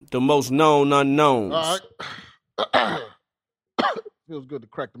The most known unknowns. All right. Feels good to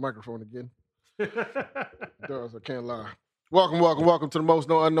crack the microphone again. It does, I can't lie. Welcome to the Most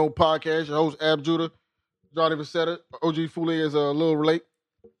Known Unknown podcast. Your host, Ab Judah. Johnny Vicetta. OG Fule is a little late.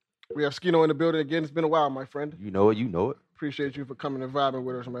 We have Skino in the building again. It's been a while, my friend. You know it. Appreciate you for coming and vibing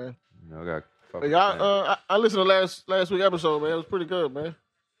with us, man. I I listened to last week's episode, man. It was pretty good, man.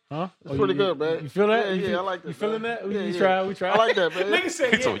 Huh? It's pretty good, man. You feel that? Yeah, I like that. You feeling man. that? We try. I like that, man. Niggas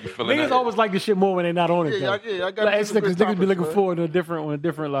say, So you feeling niggas that? always like the shit more when they're not on it. Yeah, I got Like, some good because niggas be topics, looking man. forward to a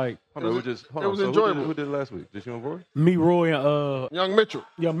different like It was So enjoyable. Who did it last week? Just you and Roy? me, Roy, and Young Mitchell.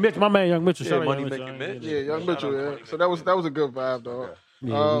 Mitch, my man, Young Mitchell. Yeah, Shout out Money Young Making Mitchell. Mitch. Yeah, Young Mitchell, yeah. So that was a good vibe, dog.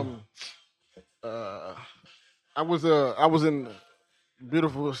 Yeah. I was in the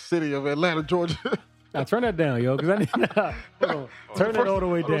beautiful city of Atlanta, Georgia. Now turn that down, yo, because I need hold on. Turn that all the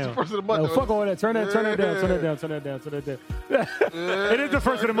way down. First of the month, No, though. fuck all that. Turn that down. It is the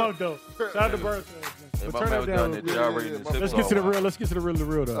first of the month though. Shout out to Bird. But turn that down. Let's get to the real. Let's get to the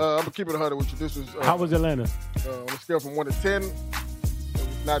real though. I'm gonna keep it 100 with you. This was How was Atlanta? on a scale from 1 to 10. It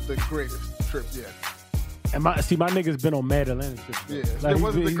was not the greatest trip yet. And my niggas been on mad Atlanta trips. Yeah, Like, it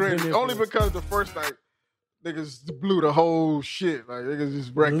wasn't the he's been greatest. there Only for- because the first night niggas blew the whole shit. Like niggas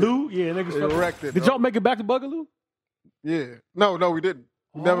just wrecked it. Lou? Yeah, niggas They fucking- wrecked it. Did dog. y'all make it back to Bugaloo? Yeah. No, we didn't.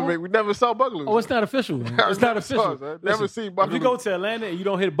 We never saw Bugaloo. Oh, it's not official. It's not Never official. saw it, man. Never Listen, seen Bugaloo. If you go to Atlanta and you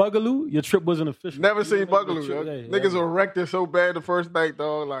don't hit Bugaloo, your trip wasn't official. Never You seen don't make the Bugaloo, trip. yo. Yeah, Niggas were wrecked it so bad the first night,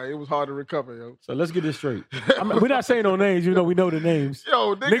 dog. Like it was hard to recover, yo. So let's get this straight. We're not saying no names, you know we know the names.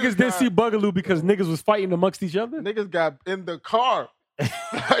 Yo, Niggas didn't see Bugaloo because niggas was fighting amongst each other. Niggas got in the car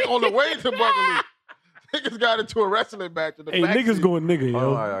like on the way to Bugaloo. Niggas got into a wrestling match in the Hey, back niggas seat. going nigga,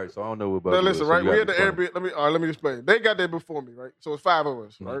 yo. All right. So I don't know what. Now listen, right? We had the Airbnb. Let me explain. They got there before me, right? So it's 5 of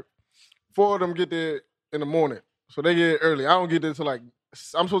us, right? 4 of them get there in the morning, so they get early. I don't get there till like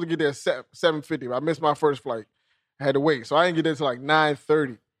I'm supposed to get there at 7:50. I missed my first flight. I had to wait, so I didn't get there till like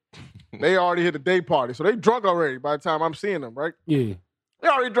 9:30. They already hit the day party, so they drunk already by the time I'm seeing them, right? Yeah. They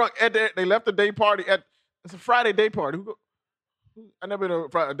already drunk. They left the day party it's a Friday day party. I never been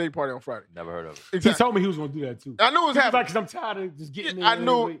to a day party on Friday. Never heard of it. He told me he was gonna do that too. I knew it was Like, happening. cause I'm tired of just getting Yeah,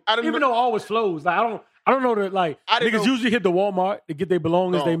 there. I didn't Even know- though all was flows. Like I don't know that like I didn't niggas know- usually hit the Walmart to get their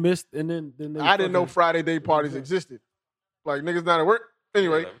belongings No. they missed, and then they I didn't know fucking- Friday day parties existed. Like niggas not at work.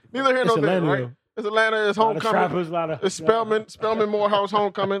 Anyway, neither here It's nor there, Atlanta, right? though. It's Atlanta. It's A lot of homecoming. trappers, a lot of It's Spelman Morehouse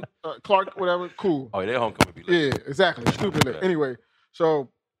homecoming. Clark, whatever. Cool. Oh, they homecoming be lit. Yeah, exactly. Stupid lit. Yeah. Anyway, so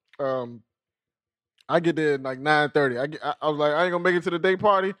I get there at like 9:30. I was like, I ain't gonna make it to the day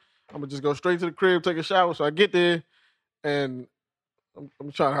party. I'm gonna just go straight to the crib, take a shower. So I get there, and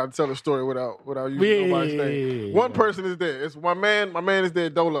I'm trying how to tell the story without using nobody's name. Yeah. One person is there. It's my man. My man is there,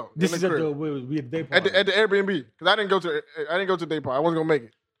 Dolo. This in is the at crib. the we at the day at party. the Airbnb because I didn't go to the day party. I wasn't gonna make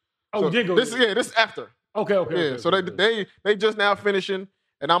it. Oh, So we did go. This there. is this is after. Okay. Yeah. Okay, So okay. they just now finishing,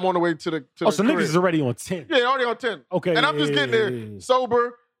 and I'm on the way to the. Oh, so the niggas crib. is already on 10. Yeah, already on 10. Okay. And I'm just getting there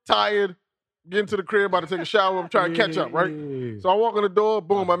sober, tired, getting to the crib, about to take a shower. I'm trying to catch up, right? Yeah. So I walk in the door,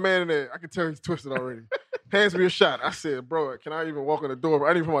 boom, my man in there. I can tell he's twisted already. Hands me a shot. I said, bro, can I even walk in the door?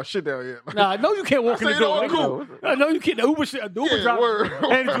 I didn't put my shit down yet. Nah, no, you can't walk I in the said, door. no, nigga. cool. No, you can't. The Uber Yeah, driver word.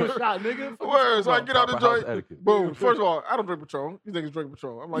 hands you a shot, nigga. Word. So I get out the Proper house joint. etiquette. Boom. First of all, I don't drink Patron. These niggas drink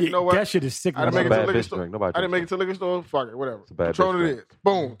Patron. I'm like, you know what? That shit is sick. I didn't man. make it to Bad the liquor bitch store. drink. Nobody I didn't make it drinks to the liquor store. Fuck it, whatever. a bad Patron bitch it drink. is.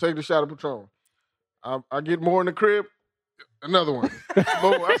 Boom. Take the shot of Patron. I get more in the crib. Another one.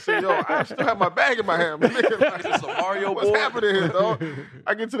 Boom. I said, yo, I still have my bag in my hand. Nigga, like, It's a Mario what's board. happening here, dog?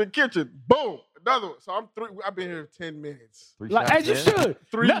 I get to the kitchen. Boom. Another one. So I've been here 10 minutes. Like, as you should.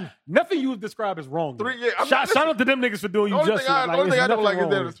 Three. Nothing you would describe as wrong. though. 3, yeah. I'm Shout out to them niggas for doing The you only justice. thing I don't there's like nothing is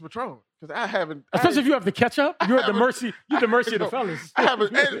that wrong it's with it. Patron. Because I haven't. Especially if you have to catch up, you're at the mercy. You're at the mercy of the fellas. I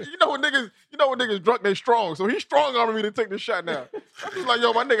haven't. And you know what niggas drunk, they strong. So he's strong on me to take this shot now. I'm just like,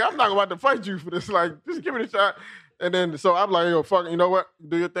 yo, my nigga, I'm not about to fight you for this. Like, just give me the shot. And then, so I'm like, yo, fuck, you know what?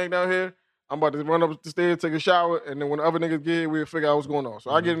 Do your thing down here. I'm about to run up the stairs, take a shower. And then when the other niggas get here, we'll figure out what's going on. So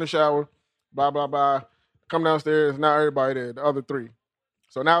I get in the shower, blah, blah, blah. Come downstairs. Now everybody there, the other 3.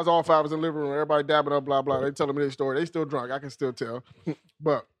 So now it's all 5 of us in the living room. Everybody dabbing up, blah, blah. They telling me their story. They still drunk. I can still tell.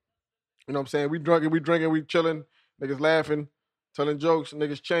 But, you know what I'm saying? We drinking, we chilling. Niggas laughing, telling jokes.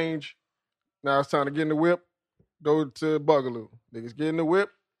 Niggas change. Now it's time to get in the whip. Go to Bugaloo. Niggas get in the whip.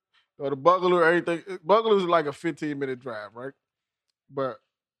 Go to Bugaloo, everything. Bugaloo's like a 15-minute drive, right? But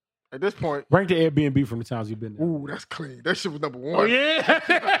at this point, Rank the Airbnb from the times you've been there. ooh, that's clean. That shit was number 1. Oh,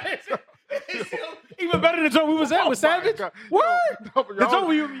 yeah. Even better than joint we was at with Savage? God. What? No, The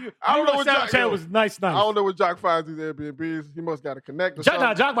joint you I don't know what Savage had was nice. I don't know what Jock finds these Airbnbs. He must got to connect or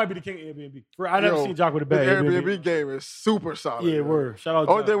something. Jock might be the king of Airbnb. I never seen Jock with a bad The Airbnb. Airbnb game is super solid. Yeah, word. Shout out.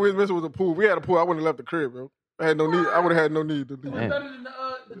 Only thing we was missing was a pool. We had a pool. I wouldn't have left the crib, bro. I had no need. I would have had no need to leave. Better than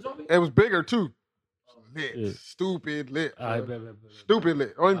the joint? It was bigger too. Lit, Yeah. stupid lit, Bet. stupid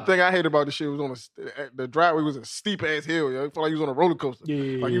lit. Only thing I hated about this shit was on the driveway was a steep ass hill. Yo, it felt like he was on a roller coaster.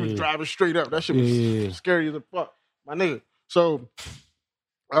 Yeah, Like he was driving straight up. That shit was scary as a fuck, my nigga. So,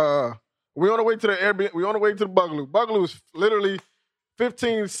 we on the way to the Airbnb. We on the way to the Boogaloo. Boogaloo is literally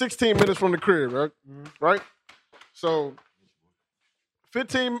 15, 16 minutes from the crib, right? Mm-hmm. Right. So,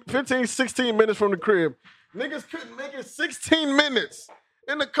 15, 16 minutes from the crib. Niggas couldn't make it 16 minutes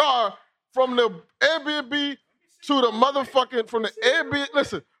in the car from the Airbnb to the motherfucking from the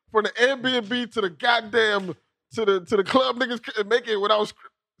Airbnb to the goddamn to the club. Niggas couldn't make it without.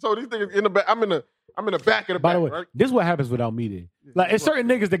 So these niggas in the back. I'm in the back of the By back. the way, right? this is what happens without me then. Like, it's certain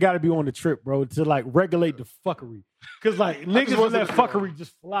niggas that got to be on the trip, bro, to like regulate the fuckery. Because like niggas will let fuckery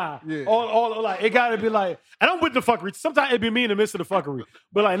just fly. Yeah. All like it got to be like, and I'm with the fuckery. Sometimes it be me in the midst of the fuckery,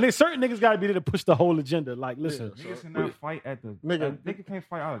 but like certain niggas got to be there to push the whole agenda. Like, listen, Niggas cannot fight at the Nigga can't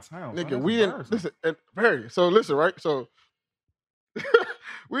fight out of town. Nigga, bro. we in listen. Barry, so listen, right? So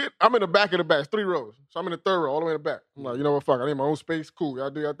I'm in the back of the back, 3 rows. So I'm in the 3rd row, all the way in the back. I'm like, you know what? Fuck, I need my own space. Cool, y'all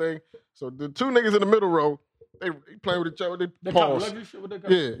do your thing. So the 2 niggas in the middle row, they playing with each other. They pause.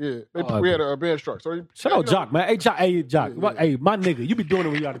 Yeah. We had a bench truck. So shout out Jock, man. Hey, Jock. Hey, my nigga, you be doing it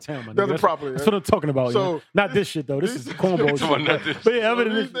when you out of town, my nigga. Does it properly. That's what I'm talking about. So, you know? Not this shit though. This is cornball shit. But yeah,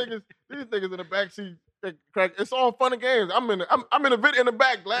 these niggas in the back seat, they crack. It's all fun and games. I'm in the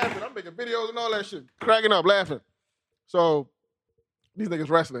back laughing. I'm making videos and all that shit, cracking up, laughing. So these niggas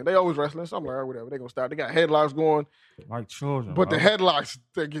wrestling. They always wrestling. So I'm like, all right, whatever. They gonna start. They got headlocks going. Like children. But the headlocks,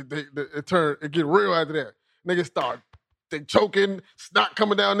 it get real after that. Niggas start, they choking, snot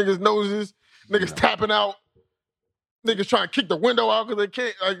coming down niggas' noses, niggas tapping out, niggas trying to kick the window out because they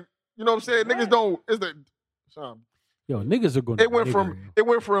can't, like, you know what I'm saying? Niggas don't, it's the, yo, niggas are going it went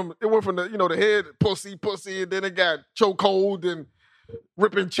from the, you know, the head, pussy, and then it got chokehold and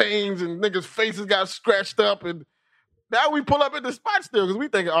ripping chains and niggas' faces got scratched up and now we pull up at the spot still because we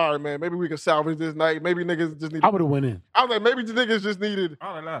thinking, all right, man, maybe we can salvage this night. Maybe niggas just need. I would have went in. I was like, maybe the niggas just needed.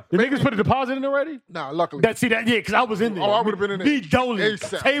 The niggas put a deposit in already? Nah, luckily. Because I was in there. Oh, I would have been in there. Me dolly,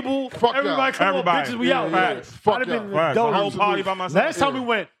 ASAP. table, Fuck everybody, come on, bitches, we out. Yeah. Fuck I'd have been in y'all. the dolly. whole party by myself. Last time we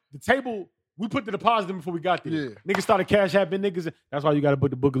went, the table. We put the deposit in before we got there. Yeah. Niggas started cash apping niggas. That's why you got to book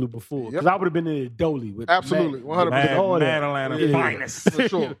the Boogaloo before. Because I would have been in the dolly with Absolutely, 100%. Mad Atlanta finest. For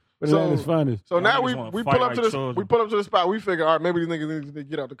sure. Atlanta's finest. So now we niggas pull wanna up fight to like we pull up to the spot. We figure, all right, maybe these niggas need to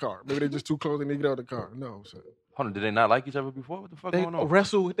get out the car. Maybe they just too close. They need to get out the car. No, so. Hold on, did they not like each other before? What the fuck They going on?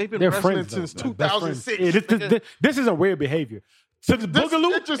 wrestle. They've been They're wrestling friends, since though. They're 2006. friends. Yeah, this isn't weird behavior. So the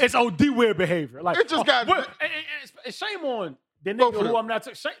Boogaloo, it's OD weird behavior. Like It just got- and shame on the Both nigga of who them. I'm not.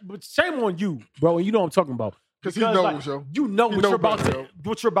 But shame on you, bro. And you know what I'm talking about. Because he knows, like, yo. you know He what know you're about better, to yo.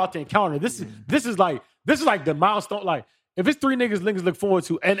 what you're about to encounter. This is like the milestone. Like if it's 3 niggas look forward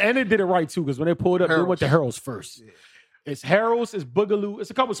to, and they did it right too, because when they pulled up, they went to Harold's first. Yeah. It's Harold's, it's Boogaloo,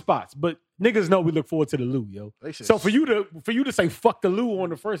 it's a couple spots, but niggas know we look forward to the Lou, yo. So for you to say fuck the Lou on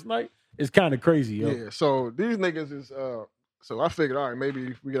the first night is kind of crazy, yo. Yeah. So these niggas is. So I figured, all right, maybe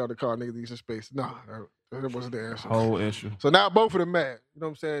if we get out the car, niggas need some space. Nah, that wasn't the answer. Whole issue. So now both of them mad. You know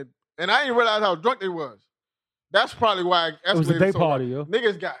what I'm saying? And I didn't realize how drunk they was. That's probably why it escalated. It was a day so party, much. yo.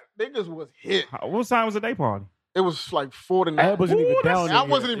 Niggas was hit. What time was the day party? It was like 4 to 9. I wasn't even down there. I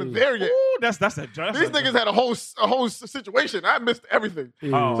wasn't even there yet. Ooh, that's a These niggas had a whole situation. I missed everything.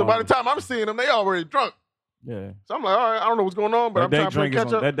 Yeah. So by the time I'm seeing them, they already drunk. Yeah. So I'm like, all right, I don't know what's going on, but I'm trying to play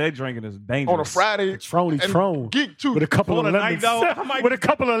catch up. That day drinking is dangerous. On a Friday. Tron. Geek too. With a couple of For the night, lemons. though, I might- With a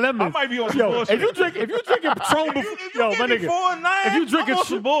couple of lemons. I might be on some yo, bullshit. if you drinking Tron before, yo, my nigga. If you drinking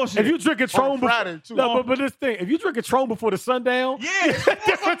some bullshit. If you drinking Tron before, Friday, too. no, but this thing, if you drinking Tron before the sundown, Yeah,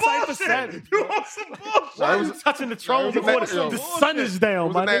 different type of savage. You want some bullshit? Why are you touching the Tron it was a before nasty- the sun is It down,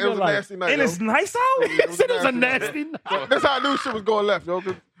 was my a, it nigga? was a Like, nasty night. And yo. it's nice out? it was a nasty night. That's how I knew shit was going left, yo.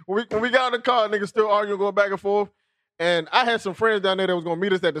 'Cause When we got in the car, niggas still arguing, going back and forth. And I had some friends down there that was going to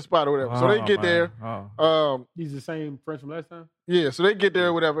meet us at the spot or whatever. So they get there. These the same friends from last time? Yeah, so they get there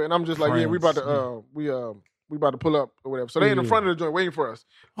or whatever. And I'm just like, yeah, we about to we about to pull up or whatever. So they in the front of the joint waiting for us.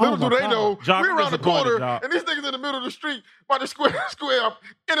 Little do they know, Jock, we around the corner, Jock. and these niggas in the middle of the street about to square up,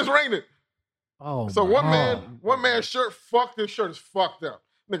 and it's raining. Oh, So one man's shirt fucked. His shirt is fucked up.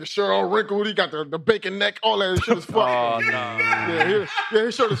 Nigga shirt all wrinkled. He got the bacon neck. All that shit is fucked. Oh, no. Yeah,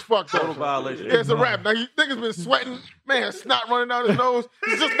 his shirt is fucked up. Total violation. Yeah, it's a wrap. Now, niggas been sweating. Man, snot running down his nose.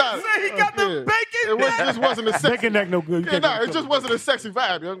 It's just not. He got the bacon just wasn't a Neck sexy. and neck no good. You Yeah, can't no, get it just wasn't a sexy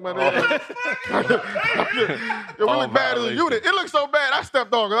vibe, young man. It really bad as a unit. It looked so bad. I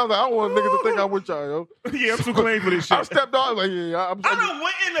stepped on. 'Cause I was like, I don't want niggas to think I'm with y'all, yo. Yeah, I'm too clean for this shit. I stepped on. Like, yeah, I done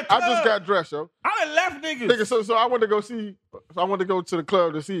went in the club. I just got dressed, yo. I done left niggas. Nigga, so I wanted to go see. So I wanted to go to the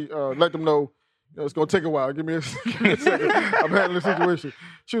club to see. Let them know. It's gonna take a while. Give me a second. I'm handling the situation.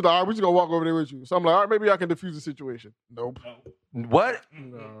 She was like, all right, we just gonna walk over there with you. So I'm like, all right, maybe I can defuse the situation. Nope. What?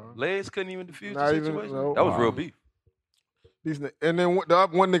 No. Legs couldn't even defuse Not the even, situation. no. That was real beef. And then the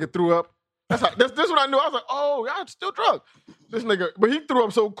one nigga threw up. That's what I knew. I was like, oh, y'all still drunk. This nigga, but he threw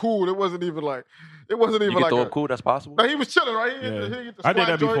up so cool. It wasn't even like. You can throw up cool. That's possible. No, he was chilling, right? He hit the I did squat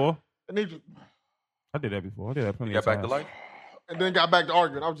that joint, before. and he just. I did that before. I did that plenty You of got times. back to life. And then got back to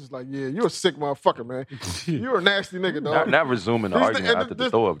arguing. I was just like, yeah, you a sick motherfucker, man. You're a nasty nigga, dog. Not resuming the argument after the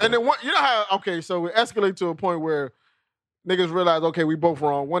throw up. And then you know how, okay, so it escalated to a point where niggas realize, okay, we both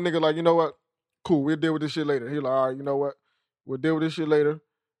wrong. One nigga like, you know what? Cool, we'll deal with this shit later. He like, all right, you know what? We'll deal with this shit later.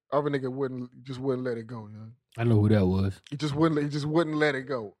 Other nigga just wouldn't let it go, you know? I know who that was. He just wouldn't let it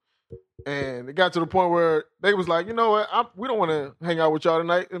go. And it got to the point where they was like, you know what? We don't want to hang out with y'all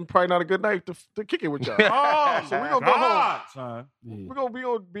tonight, and probably not a good night to kick it with y'all. Oh, So we gonna go home. son. Yeah. We're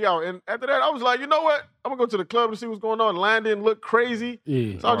gonna be out. And after that, I was like, you know what? I'm gonna go to the club to see what's going on. Landon looked crazy.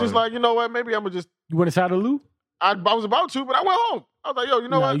 Yeah. So I was just like, you know what? Maybe I'm gonna just. You went inside the loop? I was about to, but I went home. I was like, yo, you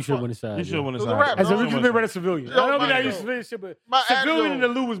know Nah, what? you should have went inside. You should have went It was a inside. wrap, As bro. a you been read a civilian. Yo, I know we my- not used to civilian shit, but my civilian in attitude-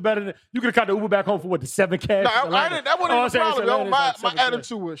 the loop was better than you could have caught the Uber back home for what the 7 cash. No, I didn't. That wasn't even the problem, yo. My attitude.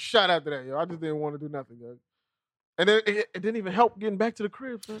 attitude was shot after that, yo. I just didn't want to do nothing, yo. And then it didn't even help getting back to the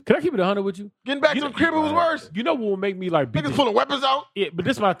crib, son. Can I keep it 100 with you? Getting back You to the know- crib, it was worse. You know what will make me like beat Niggas the- pulling weapons out. Yeah, but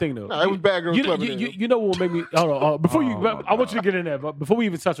this is my thing though. Nah, it was bad girls You, club. you know what will make me hold on before you. Oh, I want you to get in there, but before we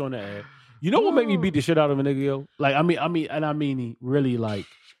even touch on that, Ed, you know what make me beat the shit out of a nigga, yo? Like I mean, really like.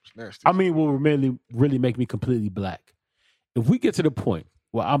 Nasty. I mean, will really make me completely black. If we get to the point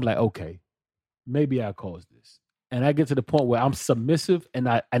where I'm like, okay, maybe I caused this, and I get to the point where I'm submissive and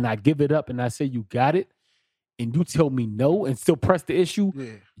I give it up and I say you got it, and you tell me no and still press the issue,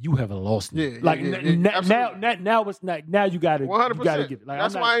 Yeah. you have lost me. Yeah, like yeah, now absolutely. it's not. Now you got to. 100%. You got to get it. Like,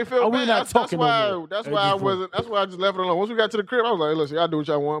 That's I'm why I ain't feel I'm bad. really not That's talking why. no more. That's Like why I before. wasn't. That's why I just left it alone. Once we got to the crib, I was like, hey, listen, y'all do what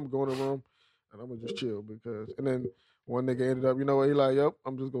y'all want. I'm going to the room, and I'm gonna just chill because. And then one nigga ended up, you know what? He like, yep,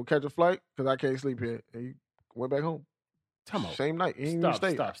 I'm just gonna catch a flight because I can't sleep here, and he went back home. Come on. Same night. He ain't even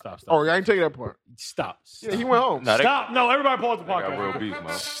stay. Stop. Oh, I ain't tell you that part. Stop. Yeah, he went home. Nah, they- Stop. No, everybody pause the They got podcast. real beef,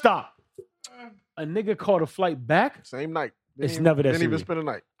 man. Stop. A nigga caught a flight back. Same night. It's never that Didn't even serious. spend a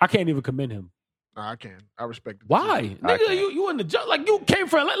night. I can't even commend him. Nah, I can. I respect it. Why? I Nigga, can't. you in the judge. Like, you came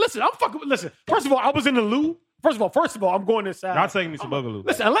from, listen, I'm fucking, listen. First of all, I was in the loo. First of all, I'm going inside. Y'all taking me to Boogaloo.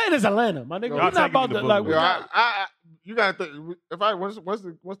 Listen, Atlanta's Atlanta, my nigga. Y'all We're not taking me about to to, like, Boogaloo. we're Yeah, not- you gotta think. If I once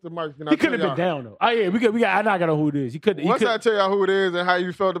the mic, he couldn't have been down, though. Oh, yeah, we got, I gotta know who it is. He couldn't, Once I tell y'all who it is and how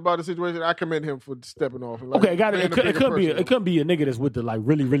you felt about the situation, I commend him for stepping off. And, like, okay, got it. being It, a could, bigger couldn't be, person. it couldn't be a nigga that's with the, like,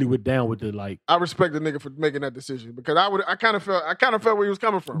 really with down with the, like, I respect the nigga for making that decision because I kind of felt where he was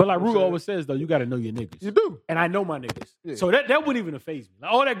coming from. but like You know Rue what I'm always says, though, you gotta know your niggas. saying? You do. And I know my niggas. Yeah. So that wouldn't even faze me.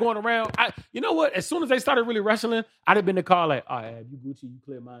 Like, all that going around, you know what? As soon as they started really wrestling, I'd have been in the car like, all right, you Gucci, you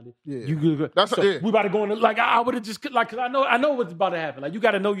clear-minded. Yeah. You good. That's- So yeah. we about to go in, like, I would have just, like, because I know what's about to happen. Like, you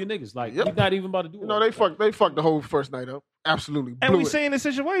got to know your niggas. Like, Yep. you're not even about to do You know all they that. fucked the whole first night up. Absolutely And blew we it. seen the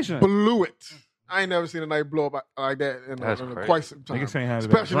situation. Blew it. I ain't never seen a night blow up like that in That's a crazy. quite some time. Niggas ain't had it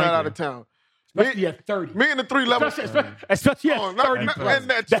been Especially not out of drinking. town. Especially at 30. Me and the 3 level. Especially Oh, at not- 30. not- plus.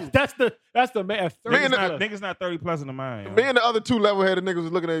 and that too. That's the man. At 30 Me and the- plus. Niggas not 30 plus in the mind. yo. Me and the other 2 level-headed niggas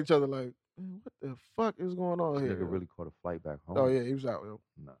was looking at each other like, "Man, what the fuck is going on This here? nigga really caught a flight back home. Oh, yeah, he was out, yo.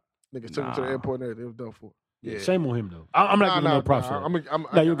 Nah. Niggas took him to the Nah. airport and everything. It was done for. Yeah. Shame on him, though. I'm not giving no props for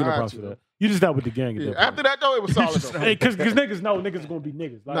that. No, you don't get no props for that. You just not with the gang. At Yeah. that After point. that, though, it was solid, though. Because niggas know niggas going to be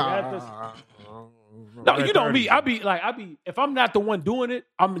niggas. Like, no, you know me. I be if I'm not the one doing it,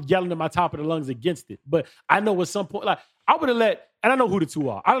 I'm yelling at my top of the lungs against it. But I know at some point, like I would have let, and I know who the 2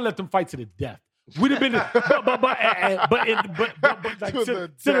 are. I would let them fight to the death. We'd have been, but like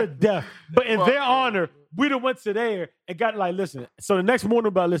to the death. But in their honor, we'd have went to there and got like, listen. So the next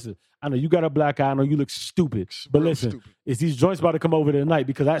morning, listen. I know you got a black eye. I know you look stupid, but Real listen, stupid. is these joints about to come over tonight?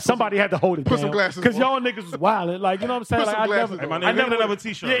 Because somebody had to hold it put some down. glasses Because on. y'all niggas was wilding. Like, you know what I'm saying? Put Like, some I glasses never, on. Hey, my I nigga, I give me never, another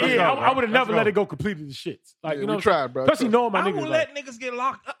t-shirt. yeah, Let's yeah. go, I would have bro. never Let's let go. it go completely to shits. Like, Yeah, you know we what I'm tried, saying? bro. Especially knowing my I niggas. won't Like, let niggas get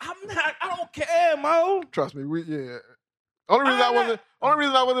locked. I don't care, Mo. Trust me, Only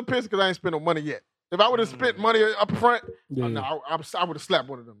reason I wasn't pissed because I ain't spent no money yet. If I would have spent money up front, no, I would have slapped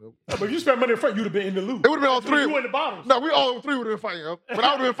one of them. Though. But if you spent money up front, you'd have been in the loop. It would have been all three. You in the bottles. No, we all three would have been fighting. Yo. But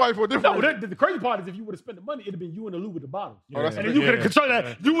I would have been fighting for a different. No, the crazy part is if you would have spent the money, it'd have been you in the loop with the bottles. Oh, and then you could have controlled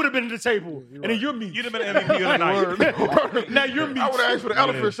that. You would have been at the table, and then you're me. You'd have been MVP of the night. Now you're me. I would have asked for the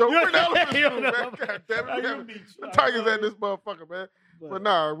elephant show. Bring the elephant show, man. No. God damn it. The Tigers at this motherfucker, man. But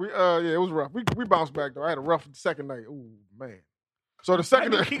nah, it was rough. We bounced back though. I had a rough second night. Ooh, man. So the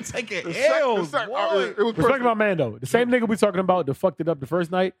second night, keep taking L's. it was respect my man though. The same nigga we talking about that fucked it up the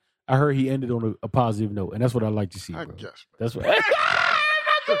first night. I heard he ended on a positive note, and that's what I like to see. Bro. I guess. That's what. I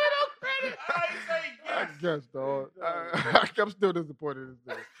guess, dog. I'm still disappointed in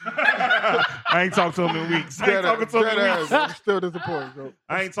this thing. I ain't talked to him in weeks. I'm still disappointed, bro.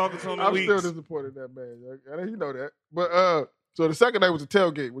 I ain't talking to him in I'm weeks. still disappointed in that man. I you know that. But so the second night was a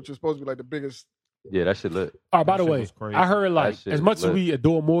tailgate, which was supposed to be like the biggest. Yeah, that shit lit. All right, by the way, I heard like as much as we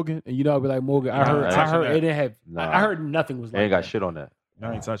adore Morgan, and you know I be like Morgan, I heard it didn't have. I heard nothing was like. They ain't got shit on that.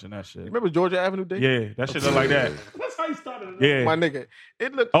 I ain't touching that shit. Remember Georgia Avenue Day? Yeah, that shit look like that. That's how you started it. Yeah, my nigga.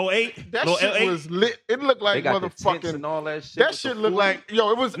 It looked 08. That shit was lit. It looked like motherfucking and all that shit. That shit looked like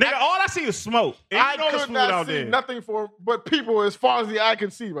it was. Nigga, all I see is smoke. I could not see nothing but people as far as the eye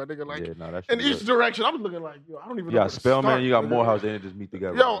can see, my nigga. Like in each direction, I was looking like, I don't even know. You got Spellman, you got Morehouse, they didn't just meet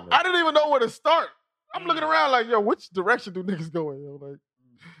together. Yo, I didn't even know where to start. I'm looking around like, which direction do niggas go in? Like,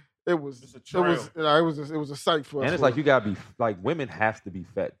 it was a sight for us. And it's like you gotta be like women have to be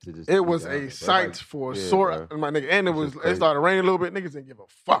fat to just. It was a sight for sore, my nigga. And it started raining a little bit. Niggas didn't give a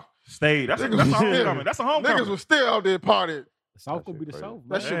fuck. Stayed. That's a homecoming. That's a homecoming. Niggas was still out there partying. The South gonna be the South.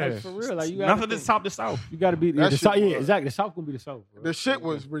 That shit was for real. Like you nothing to top the South. You gotta be the South. Yeah, exactly. The South gonna be the South. Bro. The shit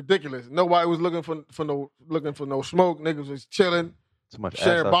was ridiculous. Nobody was looking for no smoke. Niggas was chilling.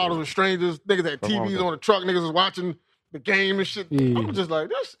 Sharing bottles with strangers. Niggas had TVs on the truck. Niggas was watching the game and shit. Yeah. I'm just like,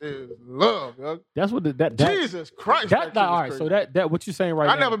 this is love, yo. That's what Jesus Christ. All right. Crazy. So that what you saying right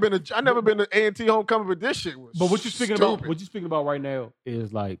now? I never been to A&T homecoming, but this shit was. But what you speaking about right now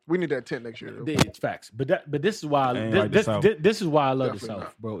is like we need that tent next year. It's facts. But this is why this is why I love the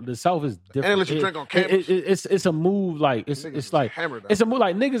South, bro. The South is different. And let you drink on campus. It's a move like it's like it's a move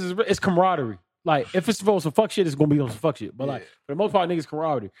like niggas it's camaraderie. Like, if it's for some fuck shit, it's gonna be on some fuck shit. But like, for the most part, niggas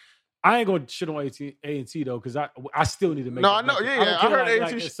camaraderie. I ain't gonna shit on A&T though, because I still need to make. No, I know. Yeah. I heard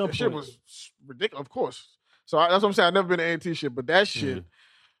A&T shit was ridiculous, of course. So that's what I'm saying. I've never been to A&T shit, but that shit,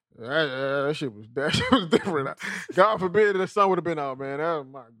 that shit was different. God forbid the sun would have been out, man. Oh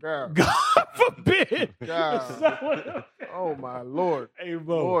my God. God forbid. God. Oh my Lord. Hey,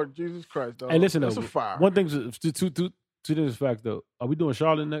 bro. Lord Jesus Christ, dog. Hey, listen, that's though. A fire. One thing to this fact though. Are we doing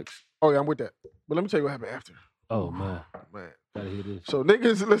Charlotte next? Oh yeah, I'm with that. But let me tell you what happened after. Oh man. Gotta hear this. So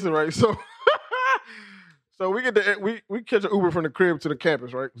niggas, listen, right? So we we catch an Uber from the crib to the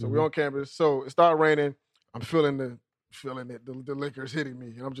campus, right? So we on campus. So it started raining. I'm feeling it. The liquor's hitting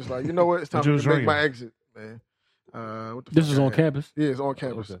me, and I'm just like, you know what? It's time for me to make my exit, man. This is on campus? Yeah, it's on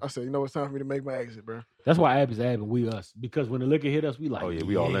campus. Okay. I said, you know, it's time for me to make my exit, bro. That's why Ab is Ab and we us. Because when the liquor hit us, we like,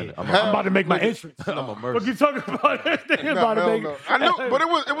 we all in it. I'm about to make my entrance. I'm immersed. What you talking about? I know, but it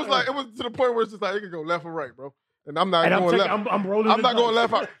was to the point where it's just like it could go left or right, bro. And I'm not going left. I'm rolling. I'm not going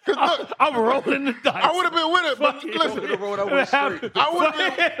left out. I'm rolling the dice. I would have been with it, but listen,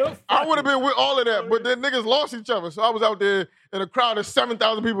 I would have been with all of that. But then niggas lost each other, so I was out there in a crowd of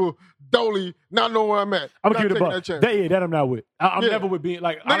 7,000 people, dolly, not knowing where I'm at. I'm gonna give it a buck. That I'm not with. I'm never with being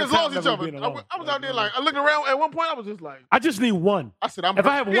like niggas lost each other. I was out there like I looked around at one point. I was just like, I just need one. I said, if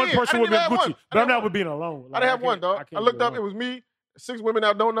I have one person with me, Gucci, but I'm not with being alone. I didn't have one, dog. I looked up. It was me. 6 women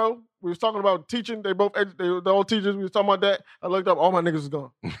I don't know. We was talking about teaching. They all teachers. We was talking about that. I looked up. All my niggas was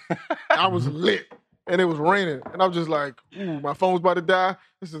gone. I was lit, and it was raining, and I was just like, "Ooh, my phone's about to die.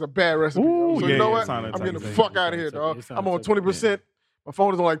 This is a bad recipe." So you know what? I'm getting the fuck out of here, dog. I'm on 20%. My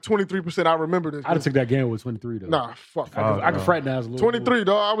phone is on like 23%. I remember this. I'd have took that game with 23 though. Nah, fuck. I can fraternize a little. 23,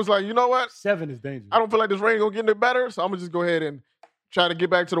 dog. I was like, you know what? 7 is dangerous. I don't feel like this rain gonna get any better, so I'm gonna just go ahead and try to get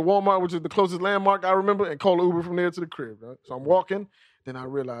back to the Walmart, which is the closest landmark I remember, and call an Uber from there to the crib. Right? So I'm walking. Then I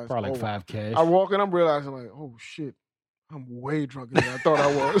realized probably like 5 cash. I walk and I'm realizing like, oh shit, I'm way drunker than I thought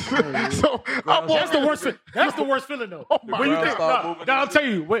I was. So that's the worst. That's the worst feeling though. When you think, I'll tell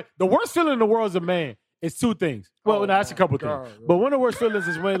you, the worst feeling in the world as a man is 2 things. Well, that's a couple things. But one of the worst feelings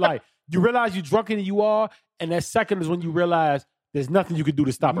is when like you realize you're drunker than you are, and that second is when you realize there's nothing you can do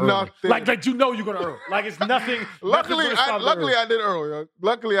to stop early. Like you know you're gonna early. Like it's nothing. Luckily I did early.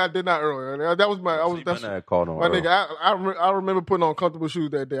 Luckily I did not early. That was my. Nigga. I remember putting on comfortable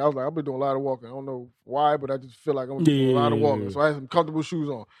shoes that day. I was like, I've been doing a lot of walking. I don't know why, but I just feel like I'm doing a lot of walking. So I had some comfortable shoes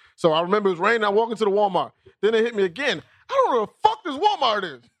on. So I remember it was raining. I walked into the Walmart. Then it hit me again. I don't know where the fuck this Walmart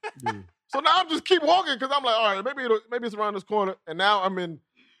is. So now I'm just keep walking because I'm like, all right, maybe it's around this corner. And now I'm in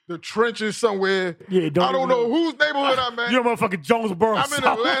the trenches somewhere. Yeah, I don't know whose neighborhood I'm at. You're motherfucking Jonesboro. I'm in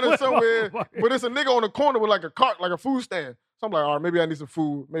Atlanta somewhere, but it's a nigga on the corner with like a cart, like a food stand. So I'm like, all right, maybe I need some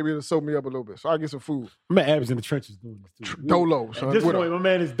food. Maybe it'll soak me up a little bit. So I get some food. My abs in the trenches doing this too. Dolo, son. At this point, my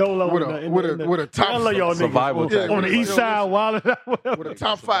man is Dolo with a top I love y'all survival niggas on the east side. With a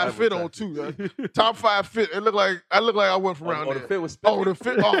top 5 fit on too. Top 5 fit. I look like I went from around there. The fit was the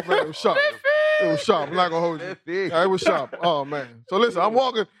fit. Oh man, it was sharp. It was sharp. I'm not gonna hold you. Yeah, it was sharp. Oh man. So listen, I'm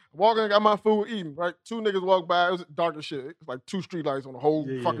walking, got my food eating. Right, 2 niggas walk by. It was dark as shit. It's like 2 street lights on the whole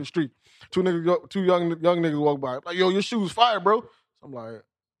fucking street. 2 young niggas walk by. Like, yo, your shoes fire, bro. So I'm like,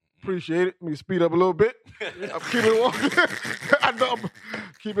 appreciate it. Let me speed up a little bit. I'm keeping it walking. I'm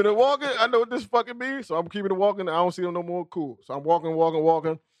keeping it walking. I know what this fucking means. So I'm keeping it walking. I don't see them no more. Cool. So I'm walking.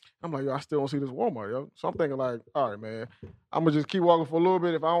 I'm like, yo, I still don't see this Walmart, yo. So I'm thinking like, all right, man. I'm going to just keep walking for a little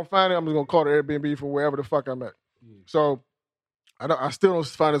bit. If I don't find it, I'm just going to call the Airbnb from wherever the fuck I'm at. So I still don't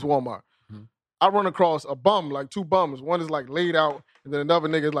find this Walmart. Mm-hmm. I run across a bum, like 2 bums. One is like laid out, and then another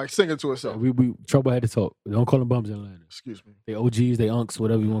nigga is like singing to herself. We Trouble had to talk. Don't call them bums in Atlanta. Excuse me. They OGs, they unks,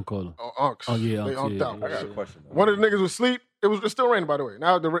 whatever you want to call them. Oh, unks. Oh, yeah, they unks. Out. I got a question. One of the niggas was asleep. It's still raining, by the way.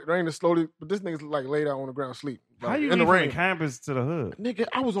 Now the rain is slowly, but this nigga's like laid out on the ground asleep. How you in the rain? From the campus to the hood? Nigga,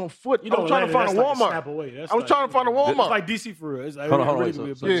 I was on foot. You know, I was trying to find a Walmart. I was trying to find a Walmart. It's like DC for real. Hold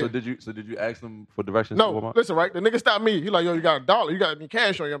on. So did you ask them for directions to Walmart? No, listen, right? The nigga stopped me. He like, yo, you got $1? You got any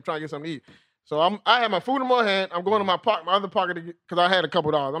cash on you? I'm trying to get something to eat. So I had my food in my hand. I'm going to my other pocket because I had a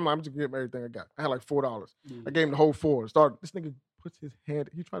couple dollars. I'm just giving everything I got. I had like $4. I gave him the whole 4. This nigga puts his hand.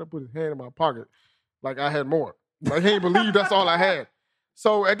 He tried to put his hand in my pocket like I had more. Like he ain't believe that's all I had.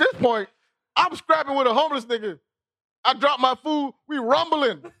 So at this point, I'm scrapping with a homeless nigga. I dropped my food. We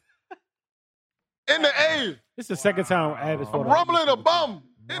rumbling in the A. It's the second time I had this photo. I'm rumbling a bum.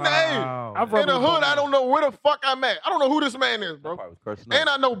 In the A. In the hood, I don't know where the fuck I'm at. I don't know who this man is, bro. And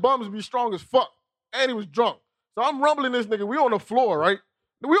I know bums be strong as fuck. And he was drunk. So I'm rumbling this nigga. We on the floor, right?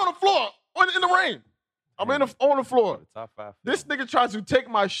 We on the floor in the rain. I'm on the floor. Top 5. This nigga tries to take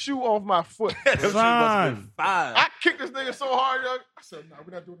my shoe off my foot. I kicked this nigga so hard, young. I said, nah,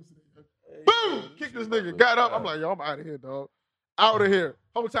 we're not doing this today. Boom! Kicked this nigga. Got up. I'm like, yo, I'm out of here, dog. Out of here.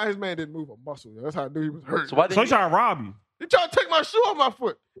 Whole time his man didn't move a muscle. Yo. That's how I knew he was hurt. So he trying to rob you? He tried to take my shoe off my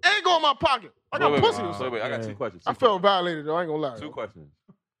foot. Ain't go in my pocket. I got pussy. Wait, I got 2 questions. I felt violated, though. I ain't gonna lie. 2 questions.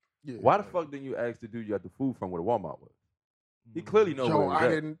 Yeah. Why the fuck didn't you ask the dude you got the food from where the Walmart was? He clearly knows where I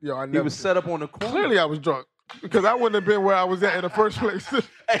didn't. Yo, I never. He was set up on the corner. Clearly, I was drunk because I wouldn't have been where I was at in the first place to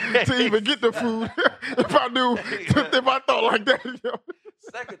even get the food if I thought like that. Yo.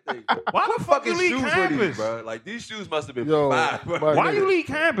 Second thing, why the fuck you leave campus, these, bro? Like these shoes must have been fire, bro. Why you leave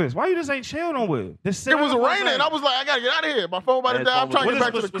campus? Why you just ain't chill nowhere? It was raining. I was like, I gotta get out of here. My phone about to die. I'm trying to get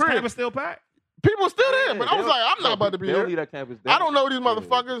back to the crib. Campus still packed? People still there, but I was like, I'm not about to be here. I don't know these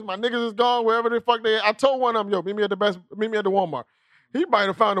motherfuckers. My niggas is gone wherever the fuck they are. I told one of them, yo, meet me at the Walmart. He might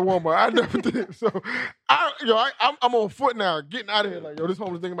have found a Walmart. I never did. So I'm on foot now, getting out of here. Like, yo, this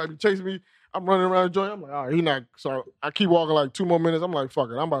homeless nigga might be chasing me. I'm running around the joint. I'm like, all right, he not. So I keep walking like 2 more minutes. I'm like, fuck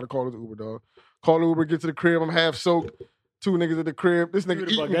it. I'm about to call this Uber, dog. Call the Uber, get to the crib. I'm half soaked. 2 niggas at the crib. This nigga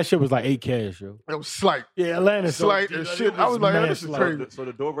eating. That shit was like 8 cash, yo. It was slight. Yeah, Atlanta. Slight and shit. I was like, oh, this is crazy. So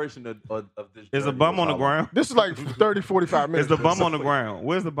the duration of this is the bum on the ground? This is like 30, 45 minutes. Is the bum on the ground?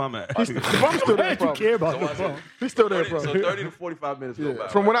 Where's the bum at? The bum's still there, bro. Care about the bum. He's still there, bro. So 30 to 45 minutes go by.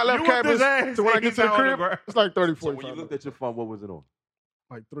 From when I left campus to when I get to the crib, it's like 30, 45. So when you looked at your phone, what was it on?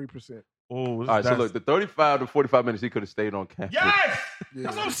 Like 3%. Oh, all right, so look, the 35 to 45 minutes he could have stayed on campus. Yes!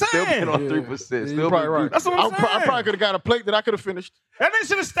 That's what I'm saying. Still been on 3%. Still probably right. That's what I'm saying. I probably could have got a plate that I could have finished. That nigga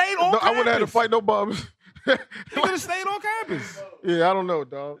should have stayed on campus. I wouldn't have had to fight no bums. He could have stayed on campus. Yeah, I don't know,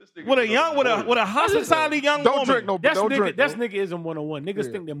 dog. With a hospitality young woman. Don't drink no. Don't drink. That nigga isn't 101.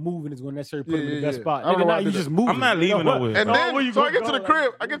 Niggas think that moving is going to necessarily put him in the best spot. Nigga, now you just moving. I'm not leaving nowhere. And then, so I get to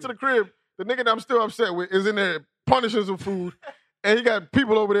the crib. The nigga that I'm still upset with is in there punishing some food. And he got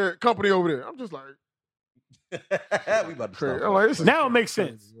people over there, company over there. I'm just like, we about to stop. Like, now it makes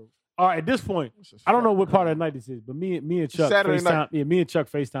sense. All right, at this point, I don't know what part of the night this is, but me and Chuck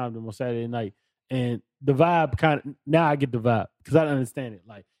FaceTimed him on Saturday night, and the vibe now I get the vibe because I don't understand it.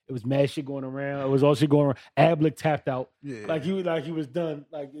 Like it was mad shit going around. It was all shit going around. Ablick tapped out. Yeah. Like he was done.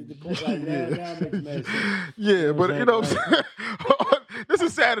 Like now it makes mad shit. Yeah, but you know what I'm saying? This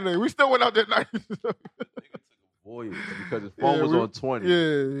is Saturday. We still went out that night. Voice because his phone was on 20. Yeah.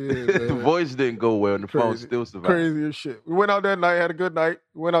 The voice didn't go well, and the phone still survived. Crazy as shit. We went out that night, had a good night.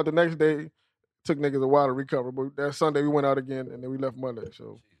 We went out the next day. Took niggas a while to recover, but that Sunday we went out again, and then we left Monday.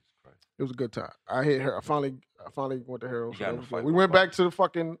 So It was a good time. I hit her. I finally went to Harold's. You got in a fight We with went somebody? back to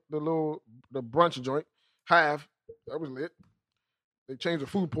the brunch joint. Half. That was lit. They changed the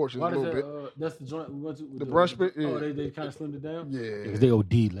food portions a little bit. That's the joint we went to. The brunch bit. Yeah. Oh, they kind of slimmed it down. Yeah. Because they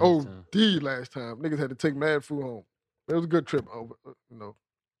OD'd last time. OD last time. Niggas had to take mad food home. It was a good trip.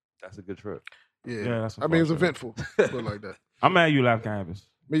 That's a good trip. Yeah. that's a I mean, it was fun trip. eventful. Put it like that. I'm mad you left campus.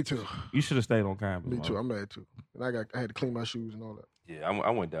 Me too. You should have stayed on campus. Me man. too. I'm mad too. And I had to clean my shoes and all that. Yeah, I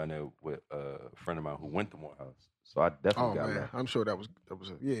went down there with a friend of mine who went to Morehouse. So I definitely Oh got man, left. I'm sure that was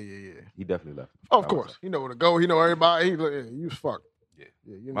it. Yeah. He definitely left. Oh, of course, he know where to go. He know everybody. You was fucked. Yeah.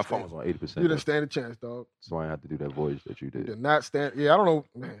 You My phone was on 80%. You didn't stand a chance, dog. So I didn't have to do that voyage that you You did. did not stand. Yeah, I don't know,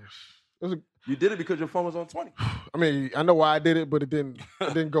 man. You did it because your phone was on 20. I mean, I know why I did it, but it didn't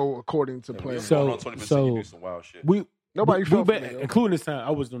go according to plan. So- on 20%, so- you do some wild shit. Nobody felt for me, yo. including this time.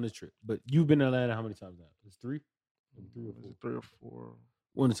 I wasn't on this trip, but you've been in Atlanta how many times now? It's 3? 3 or 4? Was it 3 or 4?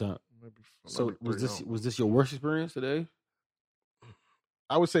 One time. Maybe, So maybe was 3, this I don't know. was this your worst experience today?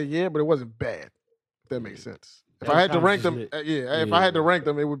 I would say yeah, but it wasn't bad. If that makes sense. If That I had to sounds rank just them, lit. if I had to rank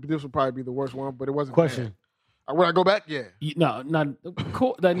them, this would probably be the worst one. But it wasn't. Question. Bad. Would I go back? Yeah. No, not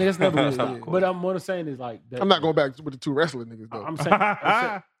cool. That's never really. Yeah. But what I'm saying is like that, I'm not going back with the 2 wrestling niggas though. I'm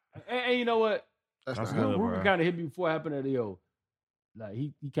saying, and you know what? That's That's not good, happening. bro. Ruger kind of hit me before it happened at yo. Like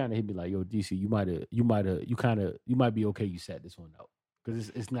he kind of hit me like, yo, DC, you might be okay. You sat this one out because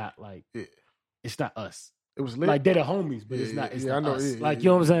it's not like Yeah. it's not us. It was lit. Like they're the homies, but it's Yeah, not. It's yeah, not I know, us. yeah, like yeah, you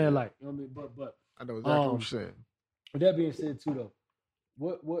know what I'm yeah. saying? Like you know what I mean? But I know exactly what you're saying. with that being said too though,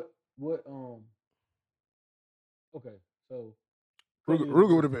 what okay, so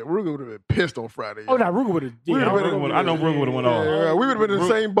Ruger would have been pissed on Friday. Oh no, Ruger would have. We would've been- I know Ruger would have went off. Yeah, we would have been in the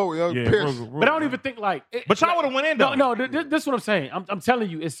Ruger- same boat. Yo, Yeah, pissed. Ruger- But I don't even think like. But y'all would have went in though. No, this is what I'm saying. I'm telling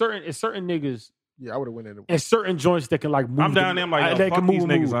you, it's certain niggas Yeah, I would have went in. and certain joints that can like move. I'm down there. I'm like, yo, fuck these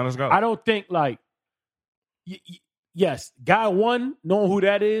niggas. Son, let's go. I don't think like. Yes, guy one, knowing who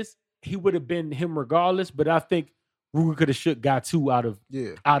that is, he would have been him regardless. But I think Ruger could have shook guy 2 out of.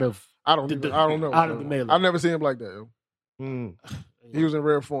 I don't know. out of the melee. I've never seen him like that. Yo. Mm. He was in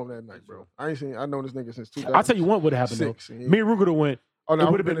rare form that night, bro. I known this nigga since 2006. I'll tell you what would have happened though. Me and Ruger would have went. Oh, no,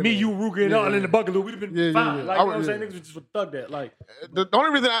 It would have been me, you, Ruger, and all in the Buckaloo. We'd have been Yeah, fine. yeah. Like, you know what I'm saying? Niggas would just thug that. Like, The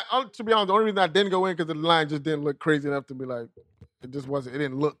only reason to be honest, the only reason I didn't go in because the line just didn't look crazy enough to be like, it just wasn't. It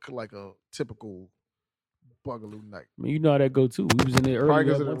didn't look like a typical Buckaloo night. I mean, you know how that go too. We was in there early.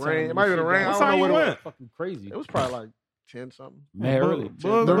 Probably 'cause of the rain. It might have been the rain. What I don't time know you what it went? Fucking crazy. It was probably like 10 something. Man, early.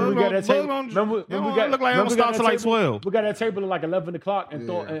 Bug Remember we got on- that table. bug on- Remember you know, we it got look like remember I'm we got start to that like table? 12. We got that table at like 11 o'clock and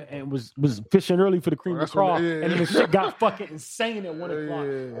thought Yeah. and was fishing early for the cream of that's the crawl. when- yeah. And then the shit got fucking insane at 1 Yeah, o'clock.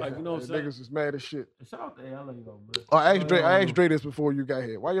 yeah. Like, you know what I'm saying? Niggas was mad as shit. Shout out to LA, though, man. Oh, I asked Dre this before you got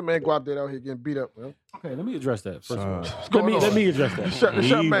here. Why your man Guap out here getting beat up, man? Okay, let me address that first of all. going on? Let me address that. Shut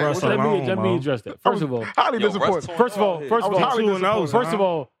Leave man. Russ What's up? alone. Let me address that. First of all, Highly Yo, disappointed. Russ First of all, I was highly 2-0, disappointed. first of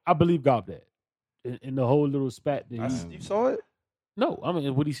all, I believe Gob that. In the whole little spat that he, You saw it? no, I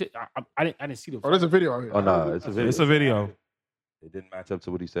mean what he said. I didn't see the. Oh, there's a video out here. Oh, no, it's a video. It's a video. It didn't match up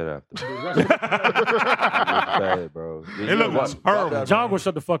to what he said after. It was John bad, bro. It looks horrible. will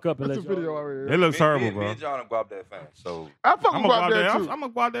shut the fuck up and There's let a y'all. video out here. It looks horrible, Me bro. and John are Guap that fan. So I fuck I'm with a Guap there too. I'm a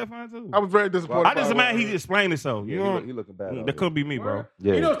Guap fan too. I was very disappointed. I just by mad it. he explained himself. You know, he looking bad. that could be me, bro.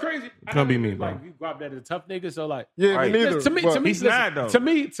 Yeah. You know what's crazy? Couldn't be me, bro. Like you Guap that is a tough nigga, so like. Yeah, Right. me neither. To me, but He's listen, not, though. to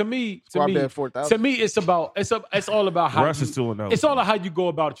me, Guap that 4,000. to me, it's all about how Russ you, is 2-0. it's all about how you go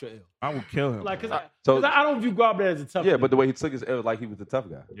about your ill. I would kill him. Like, cause So- I don't view Guap that as a tough. Yeah, nigga. but the way he took his L, like he was the tough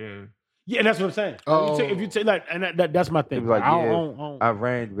guy. yeah. Yeah, that's what I'm saying. Oh. If you take like, and that's my He thing. was like, I yeah, don't- I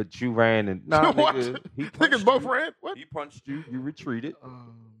ran, but you ran, and nah, What? nigga, he Niggas punched both you. ran? What? He punched you, you retreated,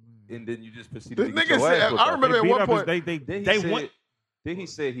 and then you just proceeded This to get nigga your said- ass whooped I out remember there. at Beat one up point- They Then he said, went. Then he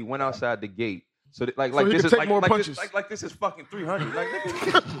said he went outside the gate. So that, like So he this could is take like, more like punches. This, like this is fucking 300. Like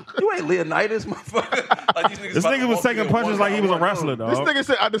nigga, you ain't Leonidas, motherfucker. Like, these niggas This about nigga to was walk taking in punches one like he was a round. wrestler, dog. This nigga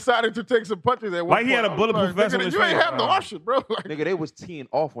said I decided to take some punches at one Like he point. had a bulletproof Like, vest nigga, on his you ain't face. have no option, bro. Like, Nigga, they was teeing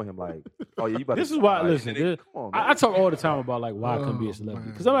off on him like, oh yeah, you about This to is why. like, Listen, nigga, come on, man. I talk all the time about like why I couldn't be a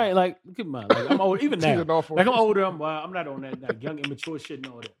celebrity because I'm like look at mine. Like I'm old, even now. Teasing off on Like I'm him. older. I'm not on that young immature shit and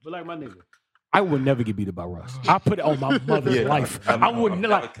all that. But like my nigga. I would never get beat by Russ. I put it on my mother's Yeah, life. I'm I wouldn't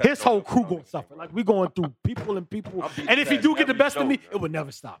never like his whole crew gonna suffer. Like we going through people and people. I'll beat And if he his do ass get the every best of show, me, bro. it would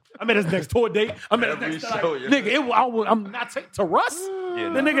never stop. I'm at his next tour date. I'm at his Every next like, show, yeah. nigga. I'm not to Russ. Yeah,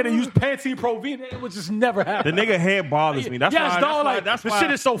 The nigga that used Pantene Pro V, it would just never happen. The nigga head bothers me. That's yes, why. dog, like That's the why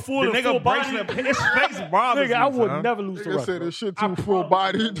shit is so full the of nigga full breaks body. his face bothers me. Nigga, I would son. never lose to nigga Russ. said bro. this shit I too full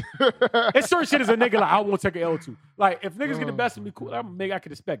bodied. It's certain shit as a nigga like I won't take an L2. Like if niggas get the best of me, cool. I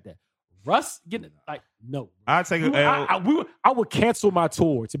could expect that. Russ getting like no. I take an L. I would cancel my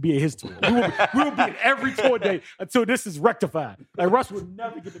tour to be at his tour. We would be at every tour day until this is rectified. Like Russ would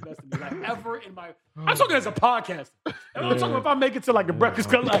never get the best of me, like ever in my. I'm talking as a podcaster. I'm talking if I make it to like the Breakfast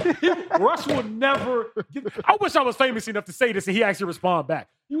Club. Like, Russ will never. I wish I was famous enough to say this and he actually respond back.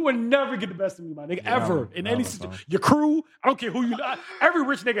 You would never get the best of me, my nigga, ever in any situation. Your crew, I don't care who you. Every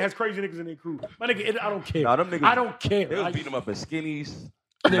rich nigga has crazy niggas in their crew. My nigga, I don't care. Nah, them niggas, I don't care. They was beating him up in skinnies.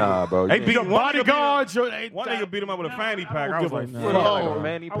 Nah, bro. They beat bodyguards. One nigga beat him up with a fanny pack. I was like, Like a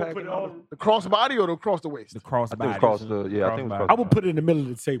fanny pack. The crossbody or the across the waist? The cross I think across the. Yeah, I think it was across. I would put it in the middle of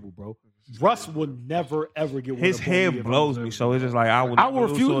the table, bro. Russ will never ever get one. His head blows me, so it's just like I will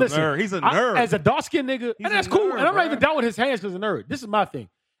refuse. Listen, he's a nerd. As a dark skinned nigga, and that's cool. And I'm not even down with his hands because he's a nerd. This is my thing.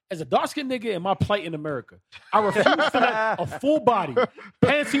 As a dark-skinned nigga in my plight in America, I refuse to let a full-body,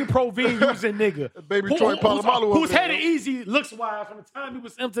 Pantene Pro-V using nigga Baby Troy Polamalu who's had it easy looks-wise from the time he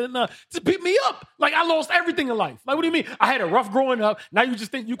was empty just beat me up. Like, I lost everything in life. Like, what do you mean? I had it rough growing up. Now you just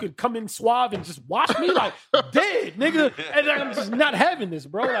think you could come in suave and just watch me? Like, dead, nigga. And I'm just not having this,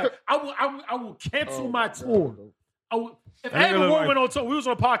 bro. Like, I will cancel my tour. If Andrew Ward went on tour, we was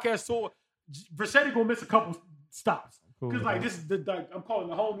on a podcast tour, Versetti gonna miss a couple stops. Because like this is I'm calling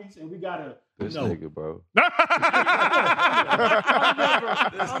the homies and we gotta nigga, bro. this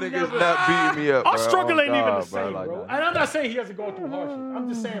nigga's not beating me up. Our bro. struggle ain't even the bro, same, like bro. that. And I'm not saying he hasn't gone through hardship. I'm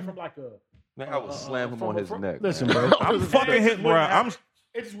just saying from like a. Man, I would slam him on his neck. Listen, man. bro. I'm fucking hit, bro.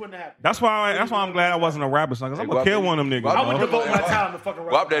 It just wouldn't happen. That's why I'm glad I wasn't a rapper, son. Because I'm gonna kill one of them niggas. I would devote my time to fucking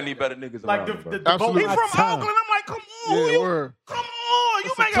rap. Wop that need better niggas like around, bro. He's from Oakland. I'm like, come on, come on.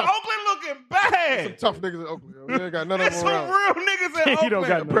 You making Oakland looking bad. Some tough niggas in Oakland. Yo. We ain't got none of There's them some around. real niggas in Oakland. You don't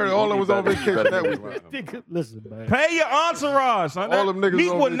got Apparently, all of them was on vacation that week. Listen, man. Pay your entourage, son. All them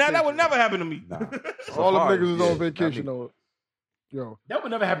niggas on vacation. That would never happen to me. Nah. All them Safari, niggas is on yeah. vacation though. Yo, That would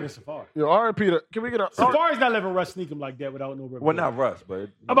never happen in Safari. R.I.P. Can we get a Safari's not letting Russ sneak him like that without no repair. Well, not Russ, but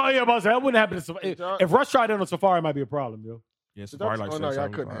about to say that wouldn't happen in Safari. If Russ tried that on Safari, it might be a problem, yo. Yeah, Safari like no, I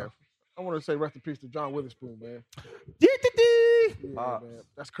couldn't have. I want to say rest in peace to John Witherspoon, man. Yeah, Man.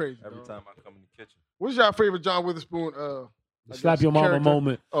 That's crazy. every dog. time I come in the kitchen. What's your favorite John Witherspoon? Slap your mama character?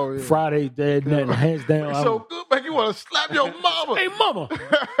 moment. Oh yeah. Friday, dead, hands down. He's so good, man. You want to slap your mama? Hey, mama.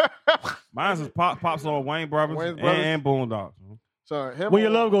 Mine's is Pop's on Wayne Brothers, and Boondocks. Sorry, him When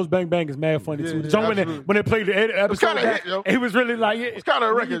Your on- Love Goes Bang Bang is mad funny too. Yeah, The joint absolutely. when they played the episode, kinda hit, yo. he was really like, It's kind of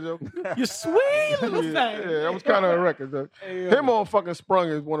a record, yo. you sweet little thing. Yeah, that was kind of a record, yo. Him on fucking Sprung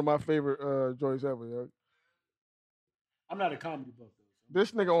is one of my favorite joints ever, yo. I'm not a comedy buff.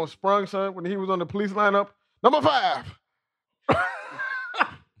 This nigga on Sprung, son, when he was on the police lineup, number 5.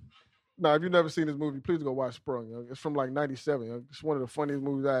 Nah, if you've never seen this movie, please go watch Sprung. Yo. It's from like '97. Yo. It's one of the funniest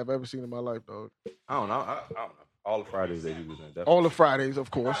movies I have ever seen in my life, dog. I don't know. I don't know. All the Fridays that he was in. Definitely. All the Fridays,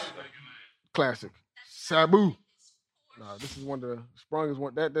 of course. Classic. Sabu. Nah, this is one of the Sprung is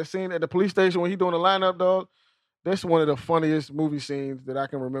one that scene at the police station when he doing the lineup, dog. That's one of the funniest movie scenes that I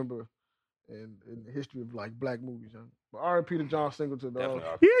can remember in the history of like black movies. Huh? But R.I.P. to John Singleton, dog.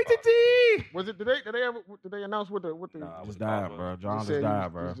 Was it? Did they announce what the? Nah, I was dying, bro. John He just said died, he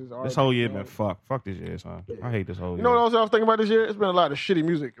bro. was just This R.I.P. whole year been dog. fucked. Fuck this year, son. I hate this whole year. You know what else I was thinking about this year? It's been a lot of shitty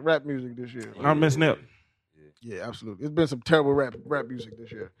music, rap music this year. I miss Nip. Yeah, absolutely. It's been some terrible rap music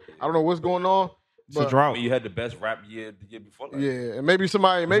this year. I don't know what's going on. It's a But, drought. You had the best rap year the year before. Like, yeah, and maybe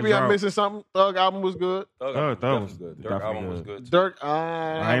I'm drought. missing something. Thug album was good. Thug Thug album was was good. Dirk definitely album was good. good. Too. Dirk,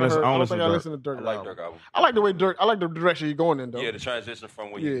 I don't listen think to I Dirk. listened to Dirk. I like album. Dirk album. I like the way I like the direction he's going in though. Yeah, the transition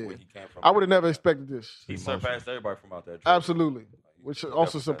from where Yeah. he came from. I would have never expected this. He surpassed everybody from out there. Absolutely, which is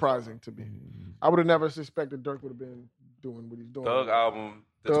also surprising to me. I would have never suspected Dirk would have been doing what he's doing. Thug album.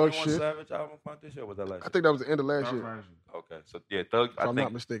 The Thug 21 shit. Savage album from this year, was that last I think that was the end of last year, Okay, so yeah, Thug, if I I'm think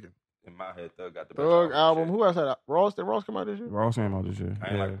not mistaken. in my head, Thug got the best Thug album. this Who else had that? Ross? Did Ross come out this year? Ross came out this year. year. I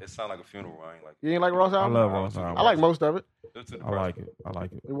ain't Yeah. like, it sounded like a funeral. I ain't like You ain't like Ross I album? love Ross album. I like most of it. I like it. I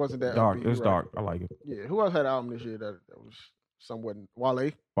like it. It wasn't that Dark. upbeat, It was you're right. dark. I like it. Yeah. Who else had an album this year that was somewhat Wale?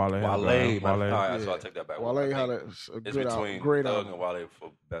 Wale. Wale. All right, Yeah. so I take that back. Wale I had think a it's good album. between Great Thug album. and Wale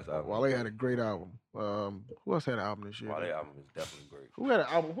for best album. Wale had a great album. Who else had an album this year? Wale album is definitely great. Who had an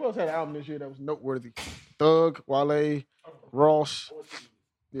album? Who else had an album this year that was noteworthy? Thug, Wale, Ross.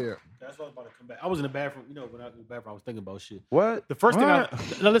 Yeah. That's what I was about to come back. I was in the bathroom. You know, when I was in the bathroom, I was thinking about shit. What? The first thing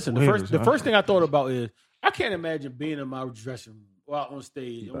What? now listen, the Weird, first thing I thought about is I can't imagine being in my dressing room or out on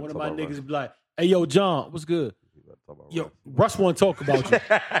stage and better one of talk my about niggas Russ. be like, "Hey, yo, John, what's good? Yo, Russ want to talk about you."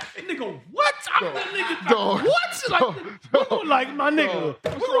 Nigga, what? I'm the nigga. Dog. What? Like, we gonna, like my nigga.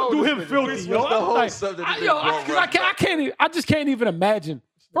 We gonna do him filthy, yo. the whole Like, subject I, of yo, this because I just can't even imagine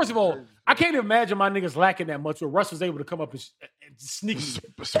First of all, I can't imagine my niggas lacking that much where Russ was able to come up and sneak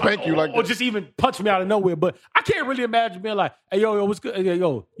spank you like that. or just even punch me out of nowhere. But I can't really imagine being like, hey, yo, what's good? Hey,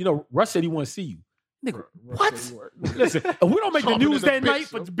 yo, Russ said he want to see you. Nigga, what? Listen, if we don't make the news that night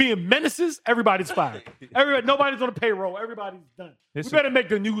for being menaces, everybody's fired. Nobody's on the payroll. Everybody's done. We better make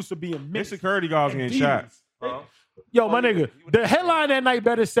the news for being menaces. His security guards getting shot. Yo, my nigga, the headline that night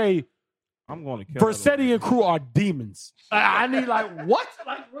better say, I'm going to kill Versetti and crew are demons. I need like, what?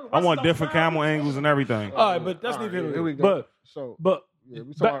 Like, I want different camera angles and everything. All right, but that's neither here we go. But yeah,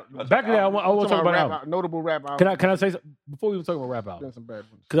 we back to that, I want to talk about album. Notable rap album. Can I say something? Before we even talk about rap album? Some bad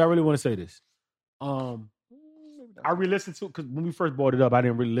ones. Because I really want to say this. I re-listened to it because when we first brought it up, I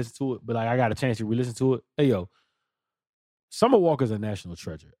didn't really listen to it, but like I got a chance to re-listen to it. Hey, yo, Summer Walker's a national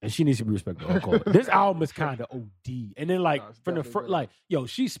treasure, and she needs to be respected. This album is kind of OD, and then like from the first, like, yo,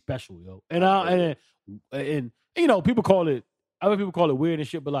 she's special, yo, and people call it, other people call it weird and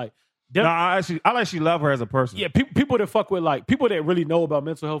shit, but like, I actually love her as a person. Yeah, people that fuck with like people that really know about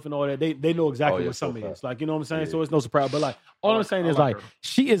mental health and all that, they know exactly what Summer is. Like, you know what I'm saying? Yeah. So it's no surprise. But like, all I'm saying is like,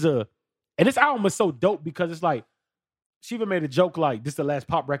 she is and this album is so dope because it's like. She even made a joke like, this is the last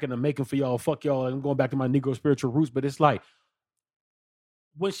pop record I'm making for y'all. Fuck y'all. I'm going back to my Negro spiritual roots. But it's like,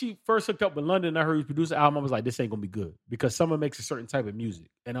 when she first hooked up with London and I heard he produced an album, I was like, this ain't going to be good. Because Summer makes a certain type of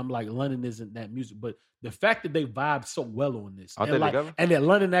music. And I'm like, London isn't that music. But the fact that they vibe so well on this. And that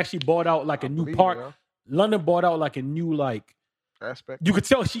London actually bought out like a new part. London bought out like a new like aspect. You could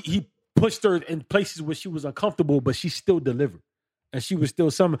tell he pushed her in places where she was uncomfortable, but she still delivered. And she was still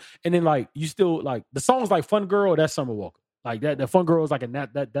Summer. And then like you still like the songs like Fun Girl, that's Summer Walker. Like that Fun Girl is like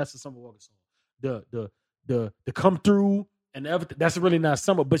that's a Summer Walker song. The Come Through and everything, that's really not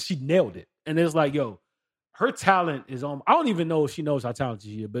Summer, but she nailed it. And it's like, yo, her talent is on. I don't even know if she knows how talented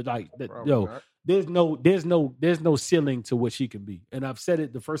she is, but like there's no ceiling to what she can be. And I've said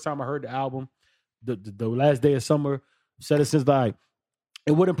it the first time I heard the album, the last day of summer. I've said it since like,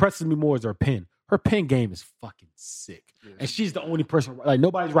 and what impresses me more is her pen. Her pen game is fucking sick. Yeah, and she's the only person, like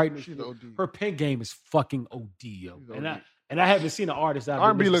nobody's writing. Her pen game is fucking OD, yo. And I haven't seen an artist out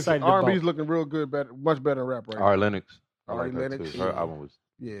there. R&B's looking real good, much better than rap right now. Ari Lennox. Her album was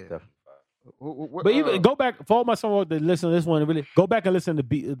definitely fire. But even go back for all my song that listen to this one, really go back and listen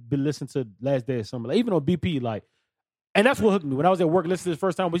to Last Day of Summer. Like, even on BP, like, and that's what hooked me when I was at work listening to this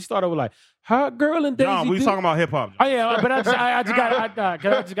first time. But she started with like Hot Girl and Daisy. No, we talking about hip hop. Oh yeah, but I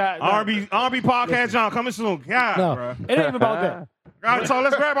just got R&B podcast, John, coming soon. God, bro. It ain't even about that. All right, so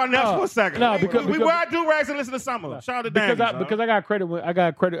let's grab our next for a second. No, because we wear do rags and listen to Summer. Shout out to Dan. Because I got credit with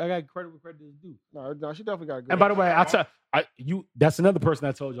credit is due. No, she definitely got good. And by the way, that's another person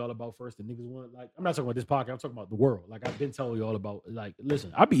I told y'all about first. The niggas want, like, I'm not talking about this podcast. I'm talking about the world. Like, I've been telling y'all about, like,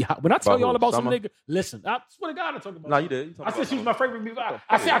 listen, when I tell y'all about some nigga, listen, I swear to God, I talk about. No, you did. I said she was my favorite music.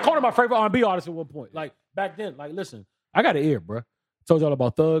 I called her my favorite R&B artist at one point. Like, back then, like, listen, I got an ear, bro. Told y'all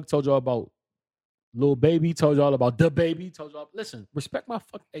about Thug. Told y'all about Lil Baby. Told y'all about Da Baby. Told y'all, listen, respect my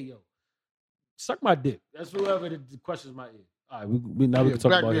fuck. Hey, yo, suck my dick. That's whoever the questions my ear. All right, we can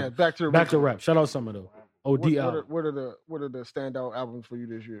talk about it. Back to rap. Shout out Summer though. OD album. What are the standout albums for you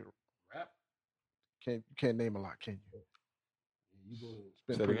this year? Rap. You can't name a lot, can you? It's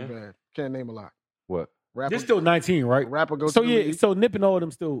been pretty bad. Can't name a lot. What? Rapper, this still 19, right? Rapper goes. So yeah, so Nip and all of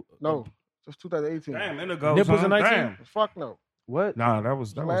them still. No, just 2018. Damn, in the go. Nip was in 19. Fuck no. What? Nah, that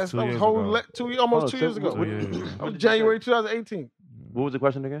was 2 years ago. Almost 2 years ago. That was January 2018. What was the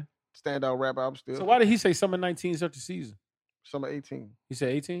question again? Standout rap album still. So why did he say summer 19 such a season? Summer 18. He said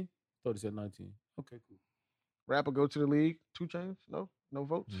 18? Thought he said 19. Okay, cool. Rapper go to the league. 2 Chainz? No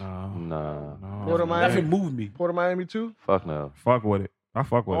votes. No. Port of Miami. Nothing moved me. Port of Miami 2. Fuck no. Fuck with it. I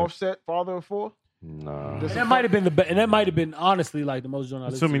fuck with Offset, Father of 4. No. And that might have been and that might have been honestly like the most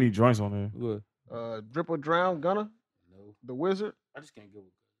journalistic. There's so many joints on there. Good. Drip or Drown, Gunna. No. The Wizard. I just can't go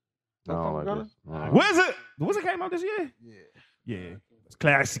with No, Gunna. Wizard. The Wizard came out this year. Yeah. It's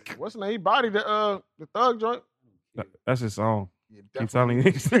classic. What's the name? He bodied the Thug joint. That's his song. Yeah, Keep telling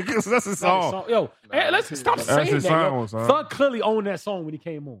you, that's his song. Yo, hey, let's stop saying that. Song, Thug clearly owned that song when he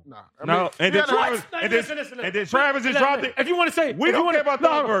came on. And then Travis just dropped it. If you want to say, we don't care about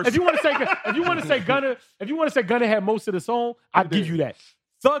the verse. If you want to say Gunna had most of the song, I'll give you that.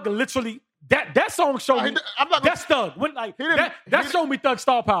 Thug literally. That song showed me. That's Thug. That showed me Thug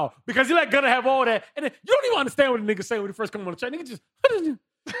star power because he let Gunna have all that, and then you don't even understand what the nigga say when he first come on the track. Nigga just.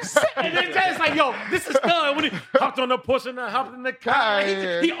 And then it's like, yo, this is Thug. When he hopped on the push and hopped in the car,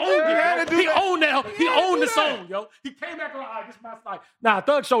 he owned it. He owned man. He owned the song, yo. He came back on, all right, this my like, nah,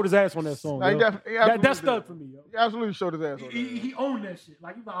 Thug showed his ass on that song. Yo. That's Thug for me, yo. He absolutely showed his ass on that. He owned that shit.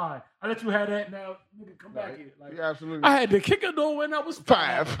 Like, he's like, all right, I let you have that now. Nigga, come back here. Like, absolutely. I had to kick a door when I was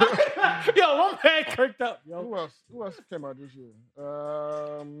 5. Yo, my man kirked up, yo. Who else came out this year?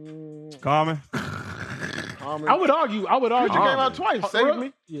 Common. I would argue. Future came out twice. Save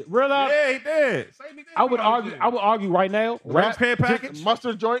Me. Yeah, real out. Yeah, he did. I would argue right now. Rap care package.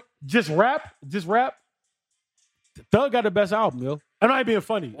 Mustard joint. Just rap. Thug got the best album, yo. And I ain't being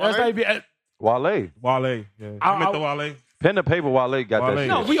funny. That's not even. Wale. Yeah. I meant the Wale. Pen to paper, Wale got that shit.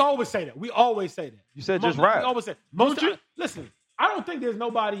 No, we always say that. You said just rap. We always say. Listen, I don't think there's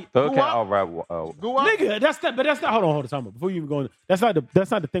nobody. Thug can't out-rap. Nigga, that's not. Hold on. Time out. Before you even go in, that's not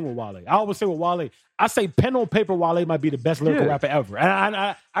the thing with Wale. I always say with Wale, I say pen on paper, Wale might be the best lyrical rapper ever. And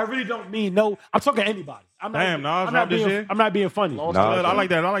I really don't mean no. I'm talking anybody. I'm not being funny. I like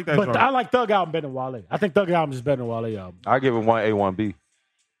that. But I like Thug album better than Wale. I think Thug album is better than Wale album. I give it 1A, 1B.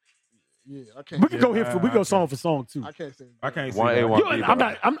 Yeah, I can't. We can go here we go song for song too. I can't say. I can't say 1A,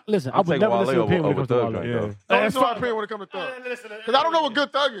 1B. Listen. I would never listen to opinion when it comes to Wale. Yeah. That's my opinion when it comes to Thug. Because I don't know what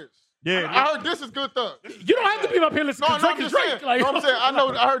good Thug is. Yeah, I heard this is good Thug. You don't have to be my opinion. Listen, No, I'm just saying. I'm saying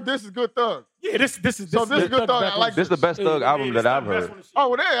I heard this is good Thug. Yeah, this is So this is good Thug. I like This is the best Thug album that I've heard. Oh,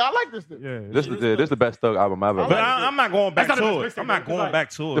 well, yeah, I like this. Yeah. This is the best Thug album I've ever But heard. I'm not going back That's not to the it. best I'm not thing, going back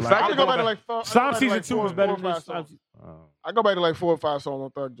to it. The fact I go back to like Slime Season 2 was better than Slime. this. I go back to like 4 or 5 songs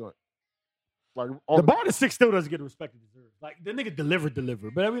on Thug joint. Like The Bar to 6 still doesn't get the respect it deserves. Like the nigga delivered,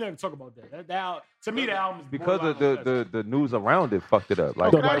 but we never talk about that. To me, the album is Because of the news around it fucked it up.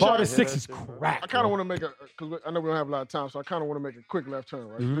 Like The Okay, Bar to I- 6 is crack. I kind of want to make because I know we don't have a lot of time, so I kind of want to make a quick left turn,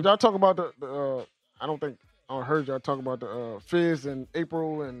 right? Mhm. Did y'all talk about the I heard y'all talk about the Fizz and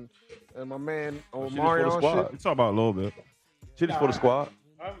April and my man Mario and shit. We talk about it a little bit. Shit is for the squad.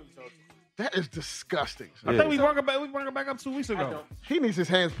 That is disgusting. I think we brought it back up 2 weeks ago. He needs his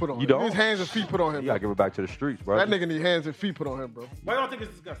hands put on him. You don't? He needs hands and feet put on him. You gotta give it back to the streets, bro. That nigga need hands and feet put on him, bro. Why don't think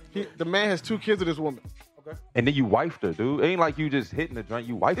it's disgusting? The man has 2 kids with this woman. And then you wifed her, dude. It ain't like you just hitting the joint.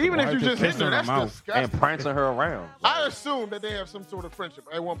 You wifed her. Even if Why you you just hit kissing her, her that's mouth disgusting. and prancing her around. I assume that they have some sort of friendship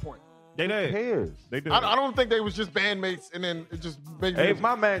at one point. They Who did. cares? They did. I don't think they was just bandmates and then it just made Hey, if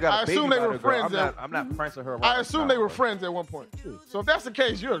my man got I a baby assume they by were the girl, friends at- I'm not prancing her around. I assume they were friends at one point. So if that's the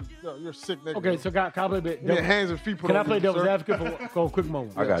case, you're a sick nigga. Okay, so can I play a bit? You need hands and feet put Can on I play you, devil's sir. advocate for a quick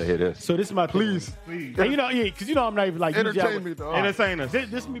moment? I gotta hear this. So this is my thing. Please. And because I'm not even like Entertain me, though. Entertain us.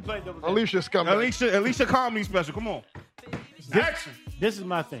 This is me playing devil's advocate. Unleash your scumbag. Alicia comedy special. Come on. Action. This is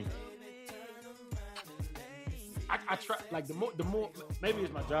my thing. I try like the more maybe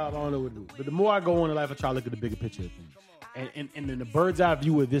it's my job. I don't know what it is, but the more I go on in life, I try to look at the bigger picture of things, and in the bird's eye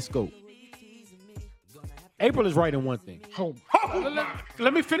view of this scope. April is right in one thing.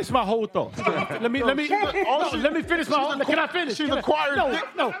 Let me finish my whole thought. Let me finish my whole. Can I finish? She's acquiring dick.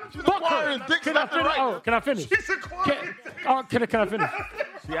 No. She's Fuck her. acquiring dicks Can I left and finish? right. Oh, can I finish? She's acquiring. Can I finish?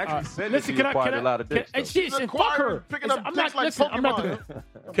 She actually said Listen, that she acquired a lot of dicks. And though. she's fuck her. acquiring, picking up I'm dicks not. like Listen, I'm not.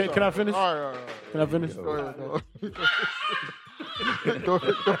 Pokemon. Can I finish? All right. Can I finish? Go ahead. Go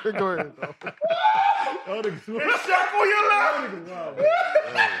ahead. Shock on your lap.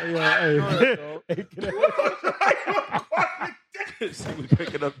 Hey, She was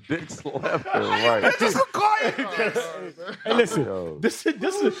picking up dicks left and right. Just acquired. hey, listen. Yo. This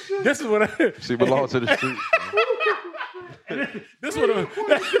is what I. She belongs to the street. This is what I.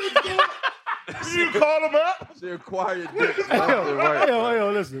 You call him out? She acquired dicks left and right.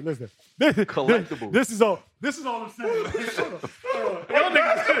 Yo, listen. Collectible. This is all I'm saying. Y'all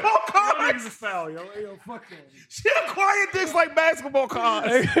niggas is foul, yo. Hey, yo, fuck that. She acquired dicks like basketball cards.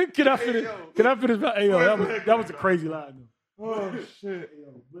 Hey, can I finish? Hey, yo, that was a crazy line, though. Oh shit.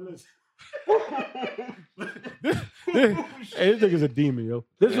 Hey, this nigga's a demon, yo.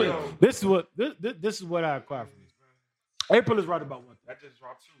 This is what I acquired from you. April is right about one thing. That just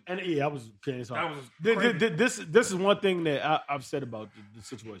dropped 2. And yeah, I was okay. So That was this is one thing that I've said about the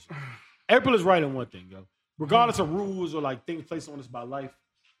situation. April is right on one thing, yo. Regardless of rules or like things placed on us by life,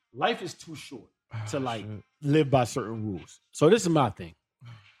 life is too short to like live by certain rules. So this is my thing.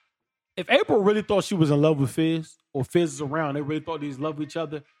 If April really thought she was in love with Fizz, or Fizz is around, they really thought they was in love with each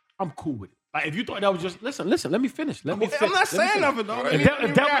other, I'm cool with it. Like if you thought that was just listen, let me finish. I'm not saying nothing though.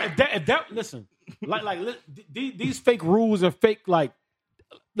 If that listen, these fake rules are fake. Like,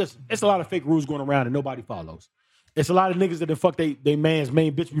 listen, it's a lot of fake rules going around and nobody follows. It's a lot of niggas that done fuck they man's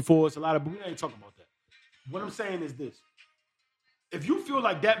main bitch before. It's a lot of we ain't talking about that. What I'm saying is this: if you feel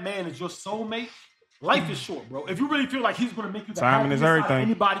like that man is your soulmate, life is short, bro. If you really feel like he's gonna make you the Timing is happiest out of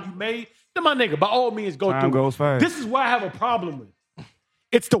everything. anybody you made, then my nigga, by all means, go Time through. goes fast. This is what I have a problem with.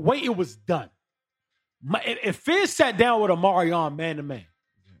 It's the way it was done. If Fizz sat down with Omarion man to man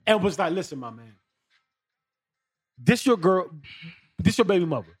and was like, listen, my man, this your girl, this your baby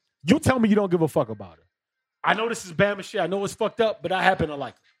mother. You tell me you don't give a fuck about her. I know this is Bama shit. I know it's fucked up, but I happen to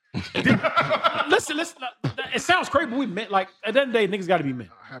like her. Listen. It sounds crazy, but we meant like at the end of the day, niggas got to be men.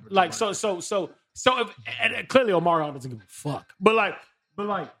 Like so. If, and clearly Omarion doesn't give a fuck. But like,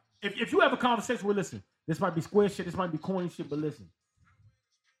 if you have a conversation with, listen, this might be square shit, this might be corny shit, but listen,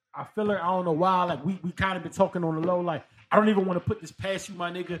 I feel like I don't know why. Like we kind of been talking on the low. Like I don't even want to put this past you, my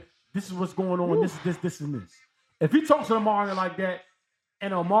nigga. This is what's going on. This and this. If he talks to Omarion like that,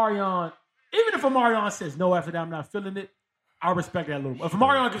 and Omarion, even if Omarion says no after that, I'm not feeling it, I respect that a little. If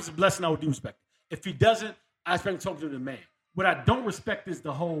Omarion gives a blessing, I would do respect it. If he doesn't, I expect him to talk to the man. What I don't respect is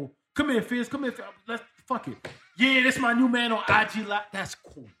the whole, come here, Fizz, let's fuck it. Yeah, this my new man on IG Live. That's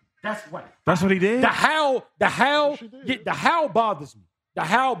cool. That's right. That's what he did? The how bothers me. The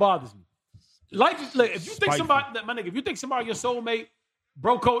how bothers me. Like if you think somebody, my nigga, if you think somebody your soulmate,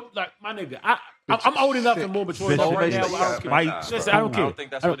 bro code, like my nigga, I'm old enough and more mature right now. I don't care. I don't think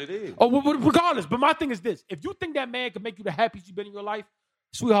that's what it is. Oh, regardless. But my thing is this: if you think that man can make you the happiest you've been in your life,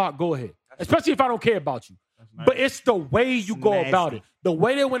 sweetheart, go ahead. Especially if I don't care about you. Nice. But it's the way you go about it. The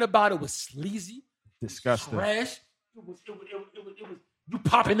way they went about it was sleazy, disgusting, trash. It was you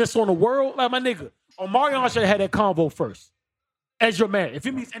popping this on the world, like my nigga. Omarion should have had that convo first, as your man. If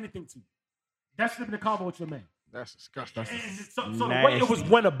it means anything to you, that should have been the convo with your man. That's disgusting. So the way it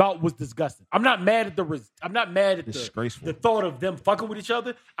went about was disgusting. I'm not mad at the thought of them fucking with each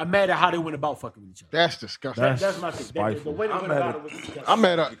other. I'm mad at how they went about fucking with each other. That's disgusting. That's my thing. The way they went about it was disgusting. I'm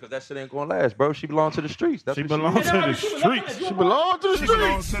mad at because that shit ain't gonna last, bro. She belongs to the streets. She belongs to the streets. She belongs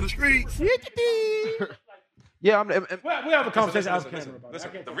to the streets. Yeah, we have a conversation.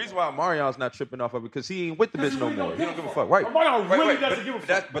 Listen, the reason why Marion's not tripping off of it because he ain't with the bitch no more. He don't give a fuck, right? Omarion really doesn't give a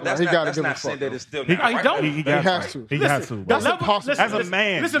fuck. But that's not saying that it's still. He don't. He has to. He has to. That's impossible. As a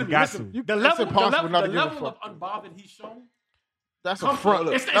man, listen, he got to. The level of unbothered he's shown. That's a front.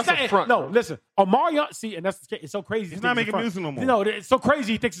 That's a front. No, listen, Omarion. See, and it's so crazy. He's not making music no more. No, it's so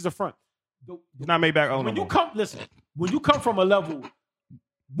crazy. He thinks it's a front. He's not made back on. When you come from a level.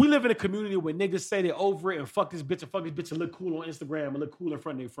 We live in a community where niggas say they're over it and fuck this bitch and look cool on Instagram and look cool in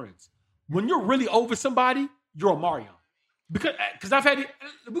front of their friends. When you're really over somebody, you're a Omarion. Because I've had it,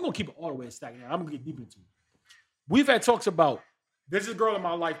 we're going to keep it all the way stagnant. I'm going to get deep into it. We've had talks about, there's a girl in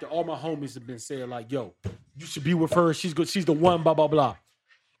my life that all my homies have been saying like, yo, you should be with her. She's good. She's the one, blah, blah, blah.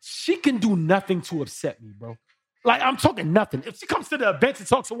 She can do nothing to upset me, bro. Like, I'm talking nothing. If she comes to the events and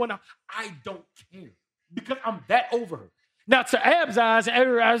talks to one, I don't care because I'm that over her. Now, to Ab's eyes and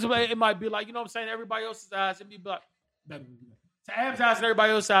everybody's eyes, it might be like, you know what I'm saying? Everybody else's eyes, it'd be like, to Ab's eyes and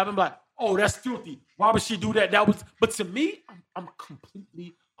everybody else's eyes, I'm like, oh, that's filthy. Why would she do that? But to me, I'm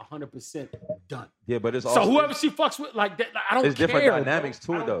completely 100% done. Yeah, but it's also. So whoever she fucks with, like that, I don't care. It's different dynamics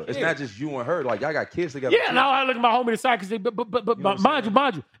to it, though. It's not just you and her. Like, y'all got kids together. Yeah, now I look at my homie aside because but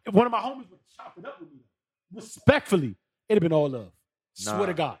mind you, if one of my homies would chop it up with me, respectfully, it'd have been all love. Swear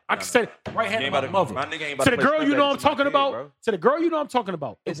to God. I can say right hand to my mother. My nigga ain't about to the girl you know I'm talking about. To the girl you know I'm talking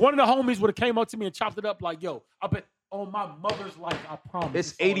about. If one of the homies would have came up to me and chopped it up like, yo, I bet on my mother's life, I promise.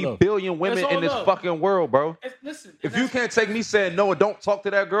 It's 80 billion women in this fucking world, bro. Listen. If you can't take me saying no and don't talk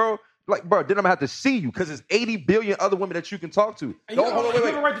to that girl, like, bro, then I'm gonna have to see you because there's 80 billion other women that you can talk to. Wait.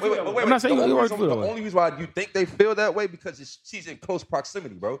 I'm not saying the only reason why you think they feel that way because she's in close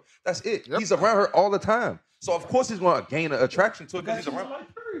proximity, bro. That's it. Yep. He's around her all the time. So, of course, he's going to gain an attraction to it because he's around.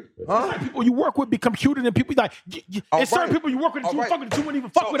 Like people you work with become cuter than people like. There's certain people you work with that you fuck with that you wouldn't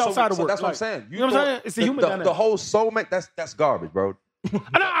even fuck with outside of work. So that's what I'm saying. You know what I'm saying? It's a human dynamic. The whole soulmate, that's garbage, bro.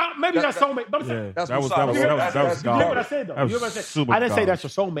 Maybe that's soulmate. But that was garbage. You know what I said, though? You know what I said? I didn't say that's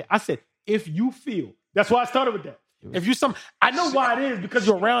your soulmate. I said, if you feel. That's why I started with that. If you I know why it is because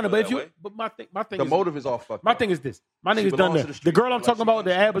you're around it, but my thing the motive is all fucked. My thing is this. My nigga's done that. The girl I'm talking about,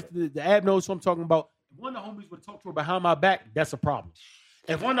 the ab knows who I'm talking about. If one of the homies would talk to her behind my back, that's a problem.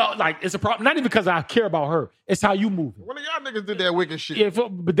 If one of it's a problem, not even because I care about her. It's how you move. One of y'all niggas did that wicked shit. Yeah,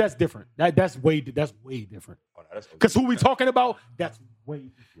 but that's different. That's way different. Because who we talking about? That's way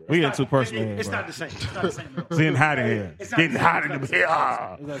different. We get too personal. It's not the same. It's not the same. It's getting hot in here. It's getting hot in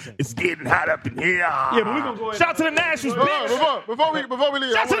here. It's getting hot up in here. Yeah, but we gonna go ahead. Shout out to the Nationals, bitch. Before we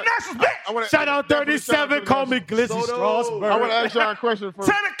leave. Shout out to the Nationals, bitch. Shout out 37. Call me Glizzy Strasburg. I want to ask y'all a question first.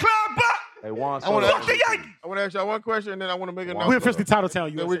 Turn the club up. Hey, Juan, I want to ask y'all one question, and then I want to make it. We're officially Title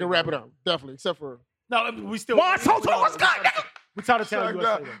Town. Then we can wrap it up. Definitely, except for we still. Juan, what's good? We Title Town.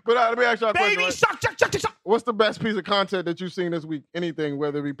 But let me ask y'all a question. Baby, shuck. What's the best piece of content that you've seen this week? Anything,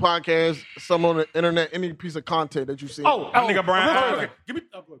 whether it be podcast, some on the internet, any piece of content that you've seen. My nigga Brian Allen.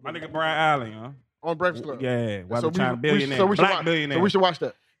 My nigga Brian Allen, huh? On Breakfast Club. Yeah, so China billionaire, so we should black watch, billionaire. So we should watch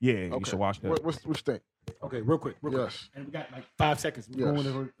that. Yeah, you should watch that. What you think? Okay, real quick. Yes. And we got like 5 seconds. We're going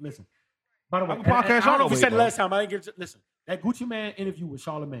to listen. By the way, podcast I don't know if we way, said it bro. last time. I didn't get listen. That Gucci Man interview with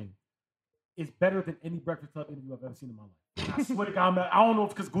Charlamagne is better than any Breakfast Club interview I've ever seen in my life. I swear to God, I don't know if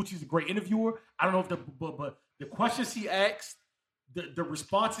because Gucci's a great interviewer. I don't know if but the questions he asked, the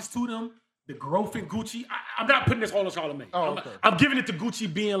responses to them, the growth in Gucci. I'm not putting this all on Charlamagne. I'm giving it to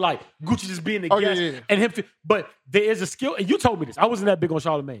Gucci being like Gucci just being the guest and him. But there is a skill, and you told me this. I wasn't that big on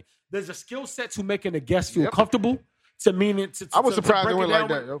Charlamagne. There's a skill set to making the guest feel comfortable. To meaning, I was surprised it went like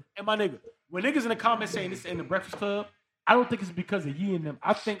that, yo. And my nigga, when niggas in the comments saying this in the Breakfast Club, I don't think it's because of Yee and them.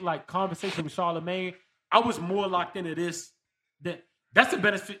 I think like conversation with Charlamagne, I was more locked into this. That's the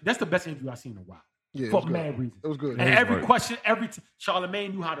benefit. That's the best interview I've seen in a while. Yeah, for mad reasons. It was good. And every question,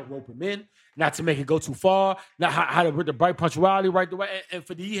 Charlamagne knew how to rope him in, not to make it go too far, not how to put the bright punctuality right the way. And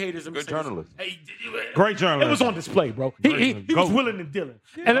for the Yee haters, good journalist. Great journalist. It was on display, bro. He was willing and dealing.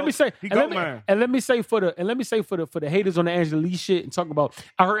 And let me say, let me say for the haters on the Angela Lee shit and talking about,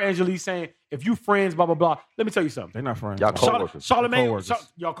 I heard Angela Lee saying, if you friends, blah blah blah. Let me tell you something. They're not friends. Y'all coworkers. Charlamagne,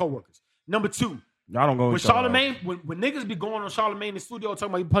 y'all coworkers. Number 2. Y'all don't go with Charlamagne. When niggas be going on Charlamagne in the studio talking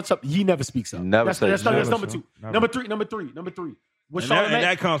about you punch up, he never speaks up. Never. That's number 2. Never. Number three. With Charlamagne,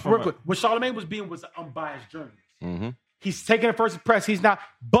 that comes from what Charlamagne was an unbiased journalist. Mm-hmm. He's taking it first press. He's not.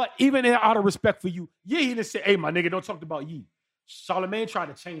 But even out of respect for you, he didn't say, "Hey, my nigga, don't talk about Yee." Charlamagne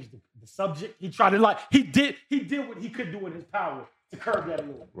tried to change the subject. He tried to he did what he could do in his power to curb that a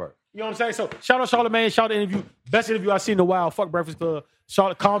little. Right. You know what I'm saying? So shout out Charlamagne. Shout out the interview. Best interview I've seen in a while. Fuck Breakfast Club.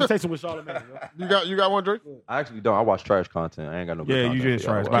 Conversation with Charlamagne. You got one, Drake? I actually don't. I watch trash content. I ain't got no good content. You just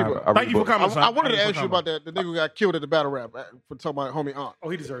trash. Thank you for coming. I wanted to ask you about that. The nigga who got killed at the battle rap for talking about homie aunt. Oh,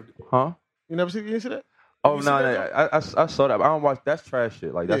 he deserved it. Huh? You didn't see that? Oh no, I saw that. I don't watch. That's trash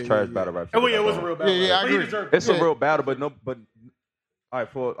shit. Like that's trash battle rap. Oh yeah, it was a real battle. Yeah, I agree. It's a real battle, but all right,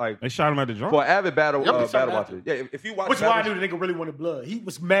 for they shot him at the drum. For an avid battle watcher. Yeah, if you watch, which why I knew the nigga really wanted blood. He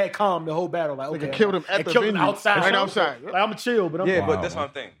was mad calm the whole battle. Like okay, killed him at the venue, outside, right outside. Like I'm chill, but but that's one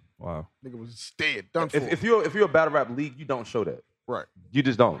thing. Wow, nigga was dead. Done for. If you're a battle rap league, you don't show that. Right. You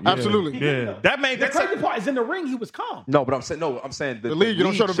just don't. Absolutely. Yeah. That made the crazy part is in the ring he was calm. No, but I'm saying the league. You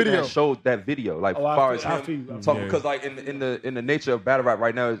don't show the video. Showed that video, like as far as him talking, because like in the nature of battle rap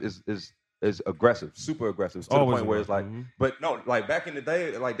right now is aggressive, super aggressive, to the point where it's like, but no, like back in the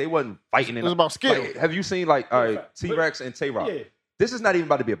day, like they wasn't fighting. It was about skill. Like, have you seen like T-Rex and Tay-Rock? Yeah. This is not even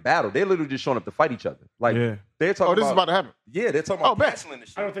about to be a battle. They're literally just showing up to fight each other. Like they're talking. Oh, this is about to happen. Yeah, they're talking about canceling this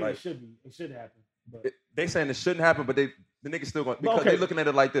shit. I don't think it should be. It should happen. But. They saying it shouldn't happen, but the niggas still going because they're looking at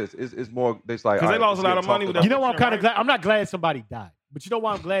it like this. It's more. It's like because they lost a lot of money with that. You know why I'm kind of glad? I'm not glad somebody died, but you know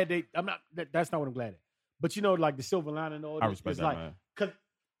why I'm glad I'm not. That's not what I'm glad at. But you know, like the silver lining and all that. I respect that, man.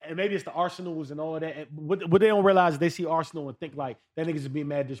 And maybe it's the Arsenals and all that. And what they don't realize is they see Arsenal and think like that niggas is being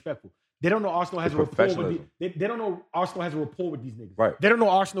mad disrespectful. They don't know Arsenal has a rapport with they don't know Arsenal has a rapport with these niggas. Right. They don't know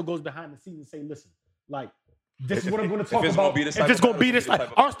Arsenal goes behind the scenes and say, listen, like this is what I'm going to talk about. If it's going to be this like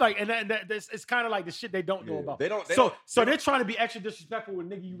Arsenal, and it's kind of like the shit they don't know about. So they're trying to be extra disrespectful with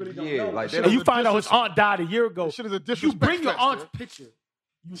nigga you really don't know. Like and you find out his aunt died a year ago. Shit is a disrespect. You bring your aunt's picture.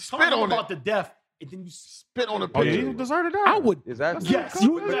 You spit on about the death. And then you spit on the picture. Oh, yeah, you deserve to die. I would. Is that yes?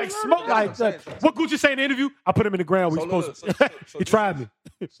 You would like smoke like that. What Gucci say in the interview? I put him in the ground. He tried me.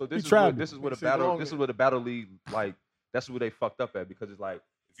 So this is what a battle league like. That's what they fucked up at because it's like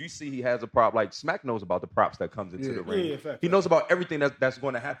if you see he has a prop, like Smack knows about the props that comes into the ring. He knows about everything that's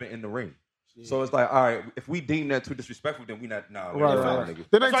going to happen in the ring. Yeah. So it's like, all right, if we deem that too disrespectful, then we not. Nah, right.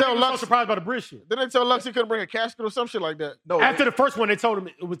 Then they tell Lux. So surprised by the bridge shit. Then they tell Lux he couldn't bring a casket or some shit like that. No. After the first one, they told him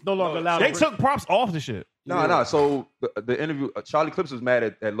it was no longer allowed. They took props off the shit. No. So the interview, Charlie Clips was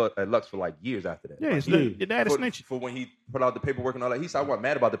mad at Lux for like years after that. Your dad is snitching. For when he put out the paperwork and all that, he said I wasn't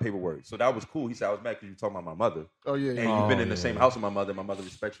mad about the paperwork. So that was cool. He said I was mad because you talking about my mother. Oh yeah. And you've been in the same house with my mother. My mother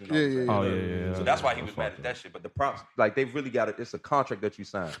respects you. Yeah. So that's why he was mad at that shit. But the props, like they've really got it. It's a contract that you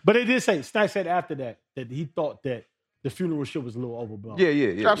signed. But they did say Stack said after that he thought that the funeral shit was a little overblown. Yeah.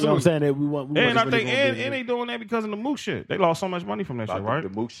 You know what I'm saying? That we want. And I think and they doing that because of the Mook shit. They lost so much money from that shit, right? The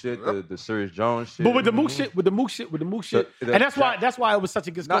Mook shit, the Serious Jones shit. But with the Mook shit, and that's why it was such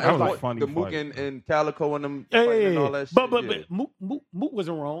a good story. That was funny. The Mook and Calico and them and all that shit. But Mook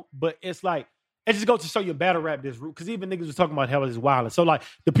wasn't wrong. But it's like it just goes to show you battle rap this route because even niggas was talking about how it's wild. So like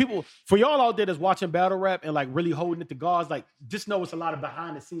the people for y'all out there that's watching battle rap and like really holding it to guards, like just know it's a lot of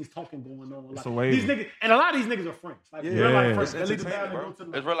behind the scenes talking going on. Like, these niggas and a lot of these niggas are friends. Like real life friends. They leave the battle and go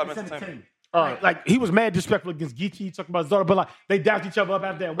to it's real life entertainment. All right, like he was mad disrespectful against Geechee, talking about his daughter, but like they dapped each other up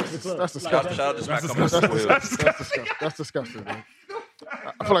after that and went to the club. That's disgusting. Shout out to Smack. That's disgusting, man.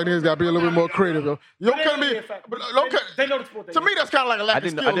 I feel like niggas got to be a little bit more creative, though. You don't come to me. They know the sport. To me, that's kind of like a lack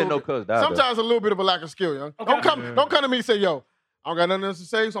of skill. I didn't know cuz died. Sometimes a little bit of a lack of skill, young. Okay. Don't come to me and say, yo, I don't got nothing else to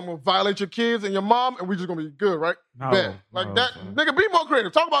say, so I'm going to violate your kids and your mom, and we just going to be good, right? Bet. Like that. Nigga, be more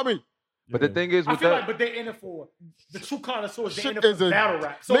creative. Talk about me. But the thing is, I feel like, but they in it for the true connoisseurs. They in it for battle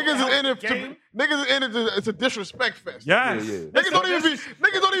rap. So niggas is in it. Niggas is in it. It's a disrespect fest. Yes. Yeah. Niggas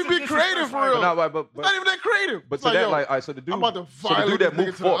don't even be creative for real. But not even that creative. But to that, like, all right, so the dude, that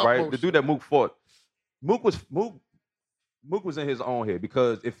Mook fought, right? The dude that Mook fought, Mook was in his own head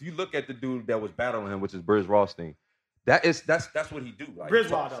because if you look at the dude that was battling him, which is Briz Rothstein. That's what he do. Like,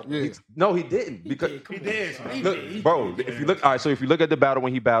 no, he didn't because he did. Look, bro, if you look, all right. So if you look at the battle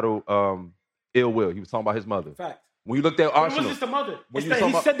when he battled Ill Will, he was talking about his mother. Fact. When you looked at Arsenal, it was just the mother.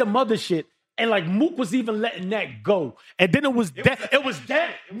 He said the mother shit, and like Mook was even letting that go, and then it was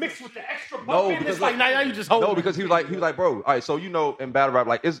that mixed with the extra bump in. It's like now you just hold. No, because he was like, bro. All right, so you know, in battle rap,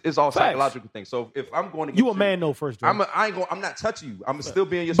 like it's all psychological things. So if I'm going to get you a man though first, I'm not touching you. I'm still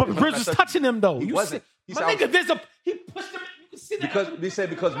being your. But Briz was touching him though. He wasn't. My nigga, he pushed him. You can see that.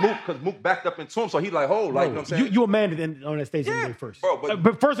 Because Mook backed up into him, so he like, like, you know what I'm saying? You a man on that stage anyway first. Bro,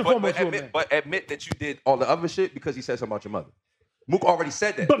 but first and foremost, but admit that you did all the other shit because he said something about your mother. Mook already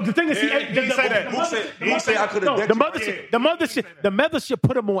said that. But the thing is, he said that. Mook said I could have. The mother shit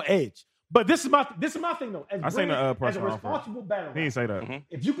put him on edge. But this is my thing though. As a responsible battle, he didn't say that.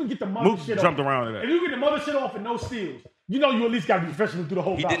 If you can get the mother shit off, jumped around in that. If you get the mother shit off and no steals, you know you at least got to be professional through the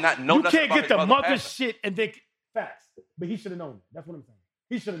whole. He did not know. You can't get the mother shit and then facts. But he should have known. That's what I'm saying.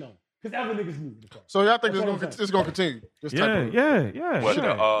 He should have known. Because other niggas knew. So y'all think it's going to continue? Yeah. What, sure.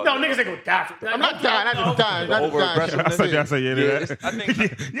 No, niggas ain't going to die for that. I'm not dying. I'm not dying. I say yeah,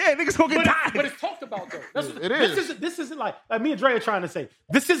 niggas going to get died. But it's talked about, though. It is. This isn't like me and Dre are trying to say,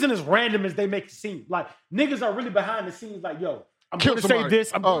 this isn't as random as they make it seem. Like, niggas are really behind the scenes like, yo, I'm going to say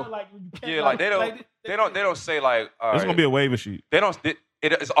this. I'm going to like, you can't. Yeah, like, they don't say like, it's going to be a waiver sheet.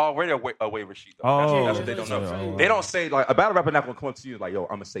 It's already a waiver sheet. Though. That's what they don't know. They don't say like a battle rapper not gonna come up to you like, yo, I'm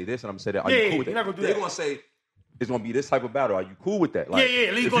gonna say this and I'm gonna say that. Are you cool with that? They're gonna say it's gonna be this type of battle. Are you cool with that? Like,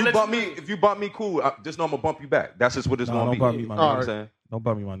 if you bump me, cool. Just know I'm gonna bump you back. That's just what it's gonna be. Bump me, you know what I'm saying? Don't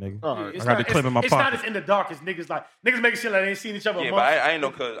bump me, my nigga. Right. I got the clip in my pocket. It's not as in the dark as niggas making shit like they ain't seen each other. Yeah, but I ain't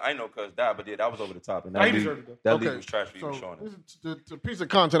know cuz died, but yeah, that was over the top. And that league was trash for you showing it. The piece of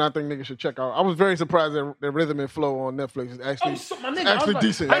content I think niggas should check out. I was very surprised that Rhythm and Flow on Netflix is actually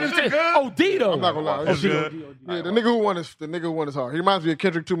decent. OD though. I'm not gonna lie. Yeah, the nigga who won is hard. He reminds me of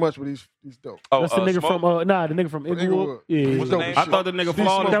Kendrick too much, but he's dope. That's the nigga from the nigga from Inglewood. Yeah, what's the name? I thought the nigga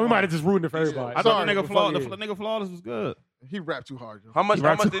Flawless. We might have just ruined it for everybody. I thought the nigga Flawless was good. He rapped too hard, yo. How much did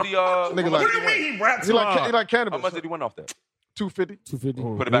he What do you mean he rapped too hard? He like cannabis. How much did he win off that?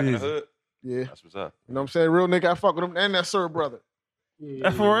 $250. Put it back in the hood. Yeah. That's what's up. You know what I'm saying? Real nigga, I fuck with him. And that Sir brother.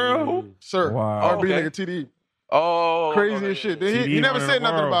 That's for real? Who? Sir. Wow. R&B nigga TDE. Oh. Crazy as shit. He never said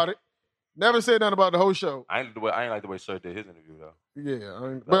nothing about it. Never said nothing about the whole show. I ain't like the way Sir did his interview though.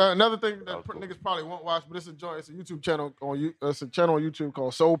 Yeah, but another thing that niggas probably won't watch, but it's a YouTube channel it's a channel on YouTube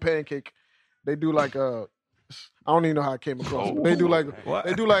called Soul Pancake. They do like I don't even know how I came across it. They do like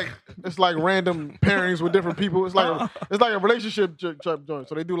it's like random pairings with different people. It's like a relationship joint.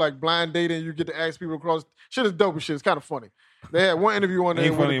 So they do like blind dating. You get to ask people across. Shit is dope as shit. It's kind of funny. They had one interview on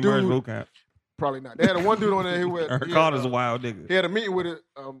there with a dude. Probably not. They had one dude on there who had Carter's a wild nigga. He had a meeting with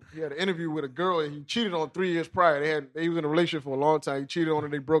he had an interview with a girl and he cheated on 3 years prior. He was in a relationship for a long time. He cheated on her.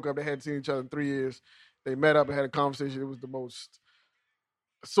 They broke up. They hadn't seen each other in 3 years. They met up and had a conversation. It was the most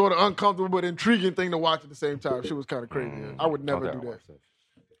sort of uncomfortable but intriguing thing to watch at the same time. Shit was kind of crazy. I would never do that.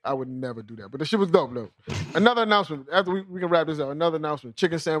 I would never do that. But the shit was dope, though. Another announcement. After we can wrap this up. Another announcement.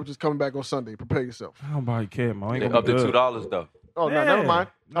 Chicken sandwiches coming back on Sunday. Prepare yourself. Nobody care, man. They up to $2 though. Oh, no, never mind.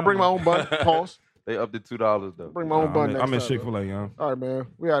 I bring my own bun. Pause. They up to $2 though. Bring my own bun next time. I'm in Chick-fil-A, young. All right, man.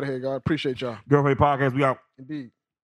 We out of here, God. Appreciate y'all. Girlfriend Podcast, we out. Indeed.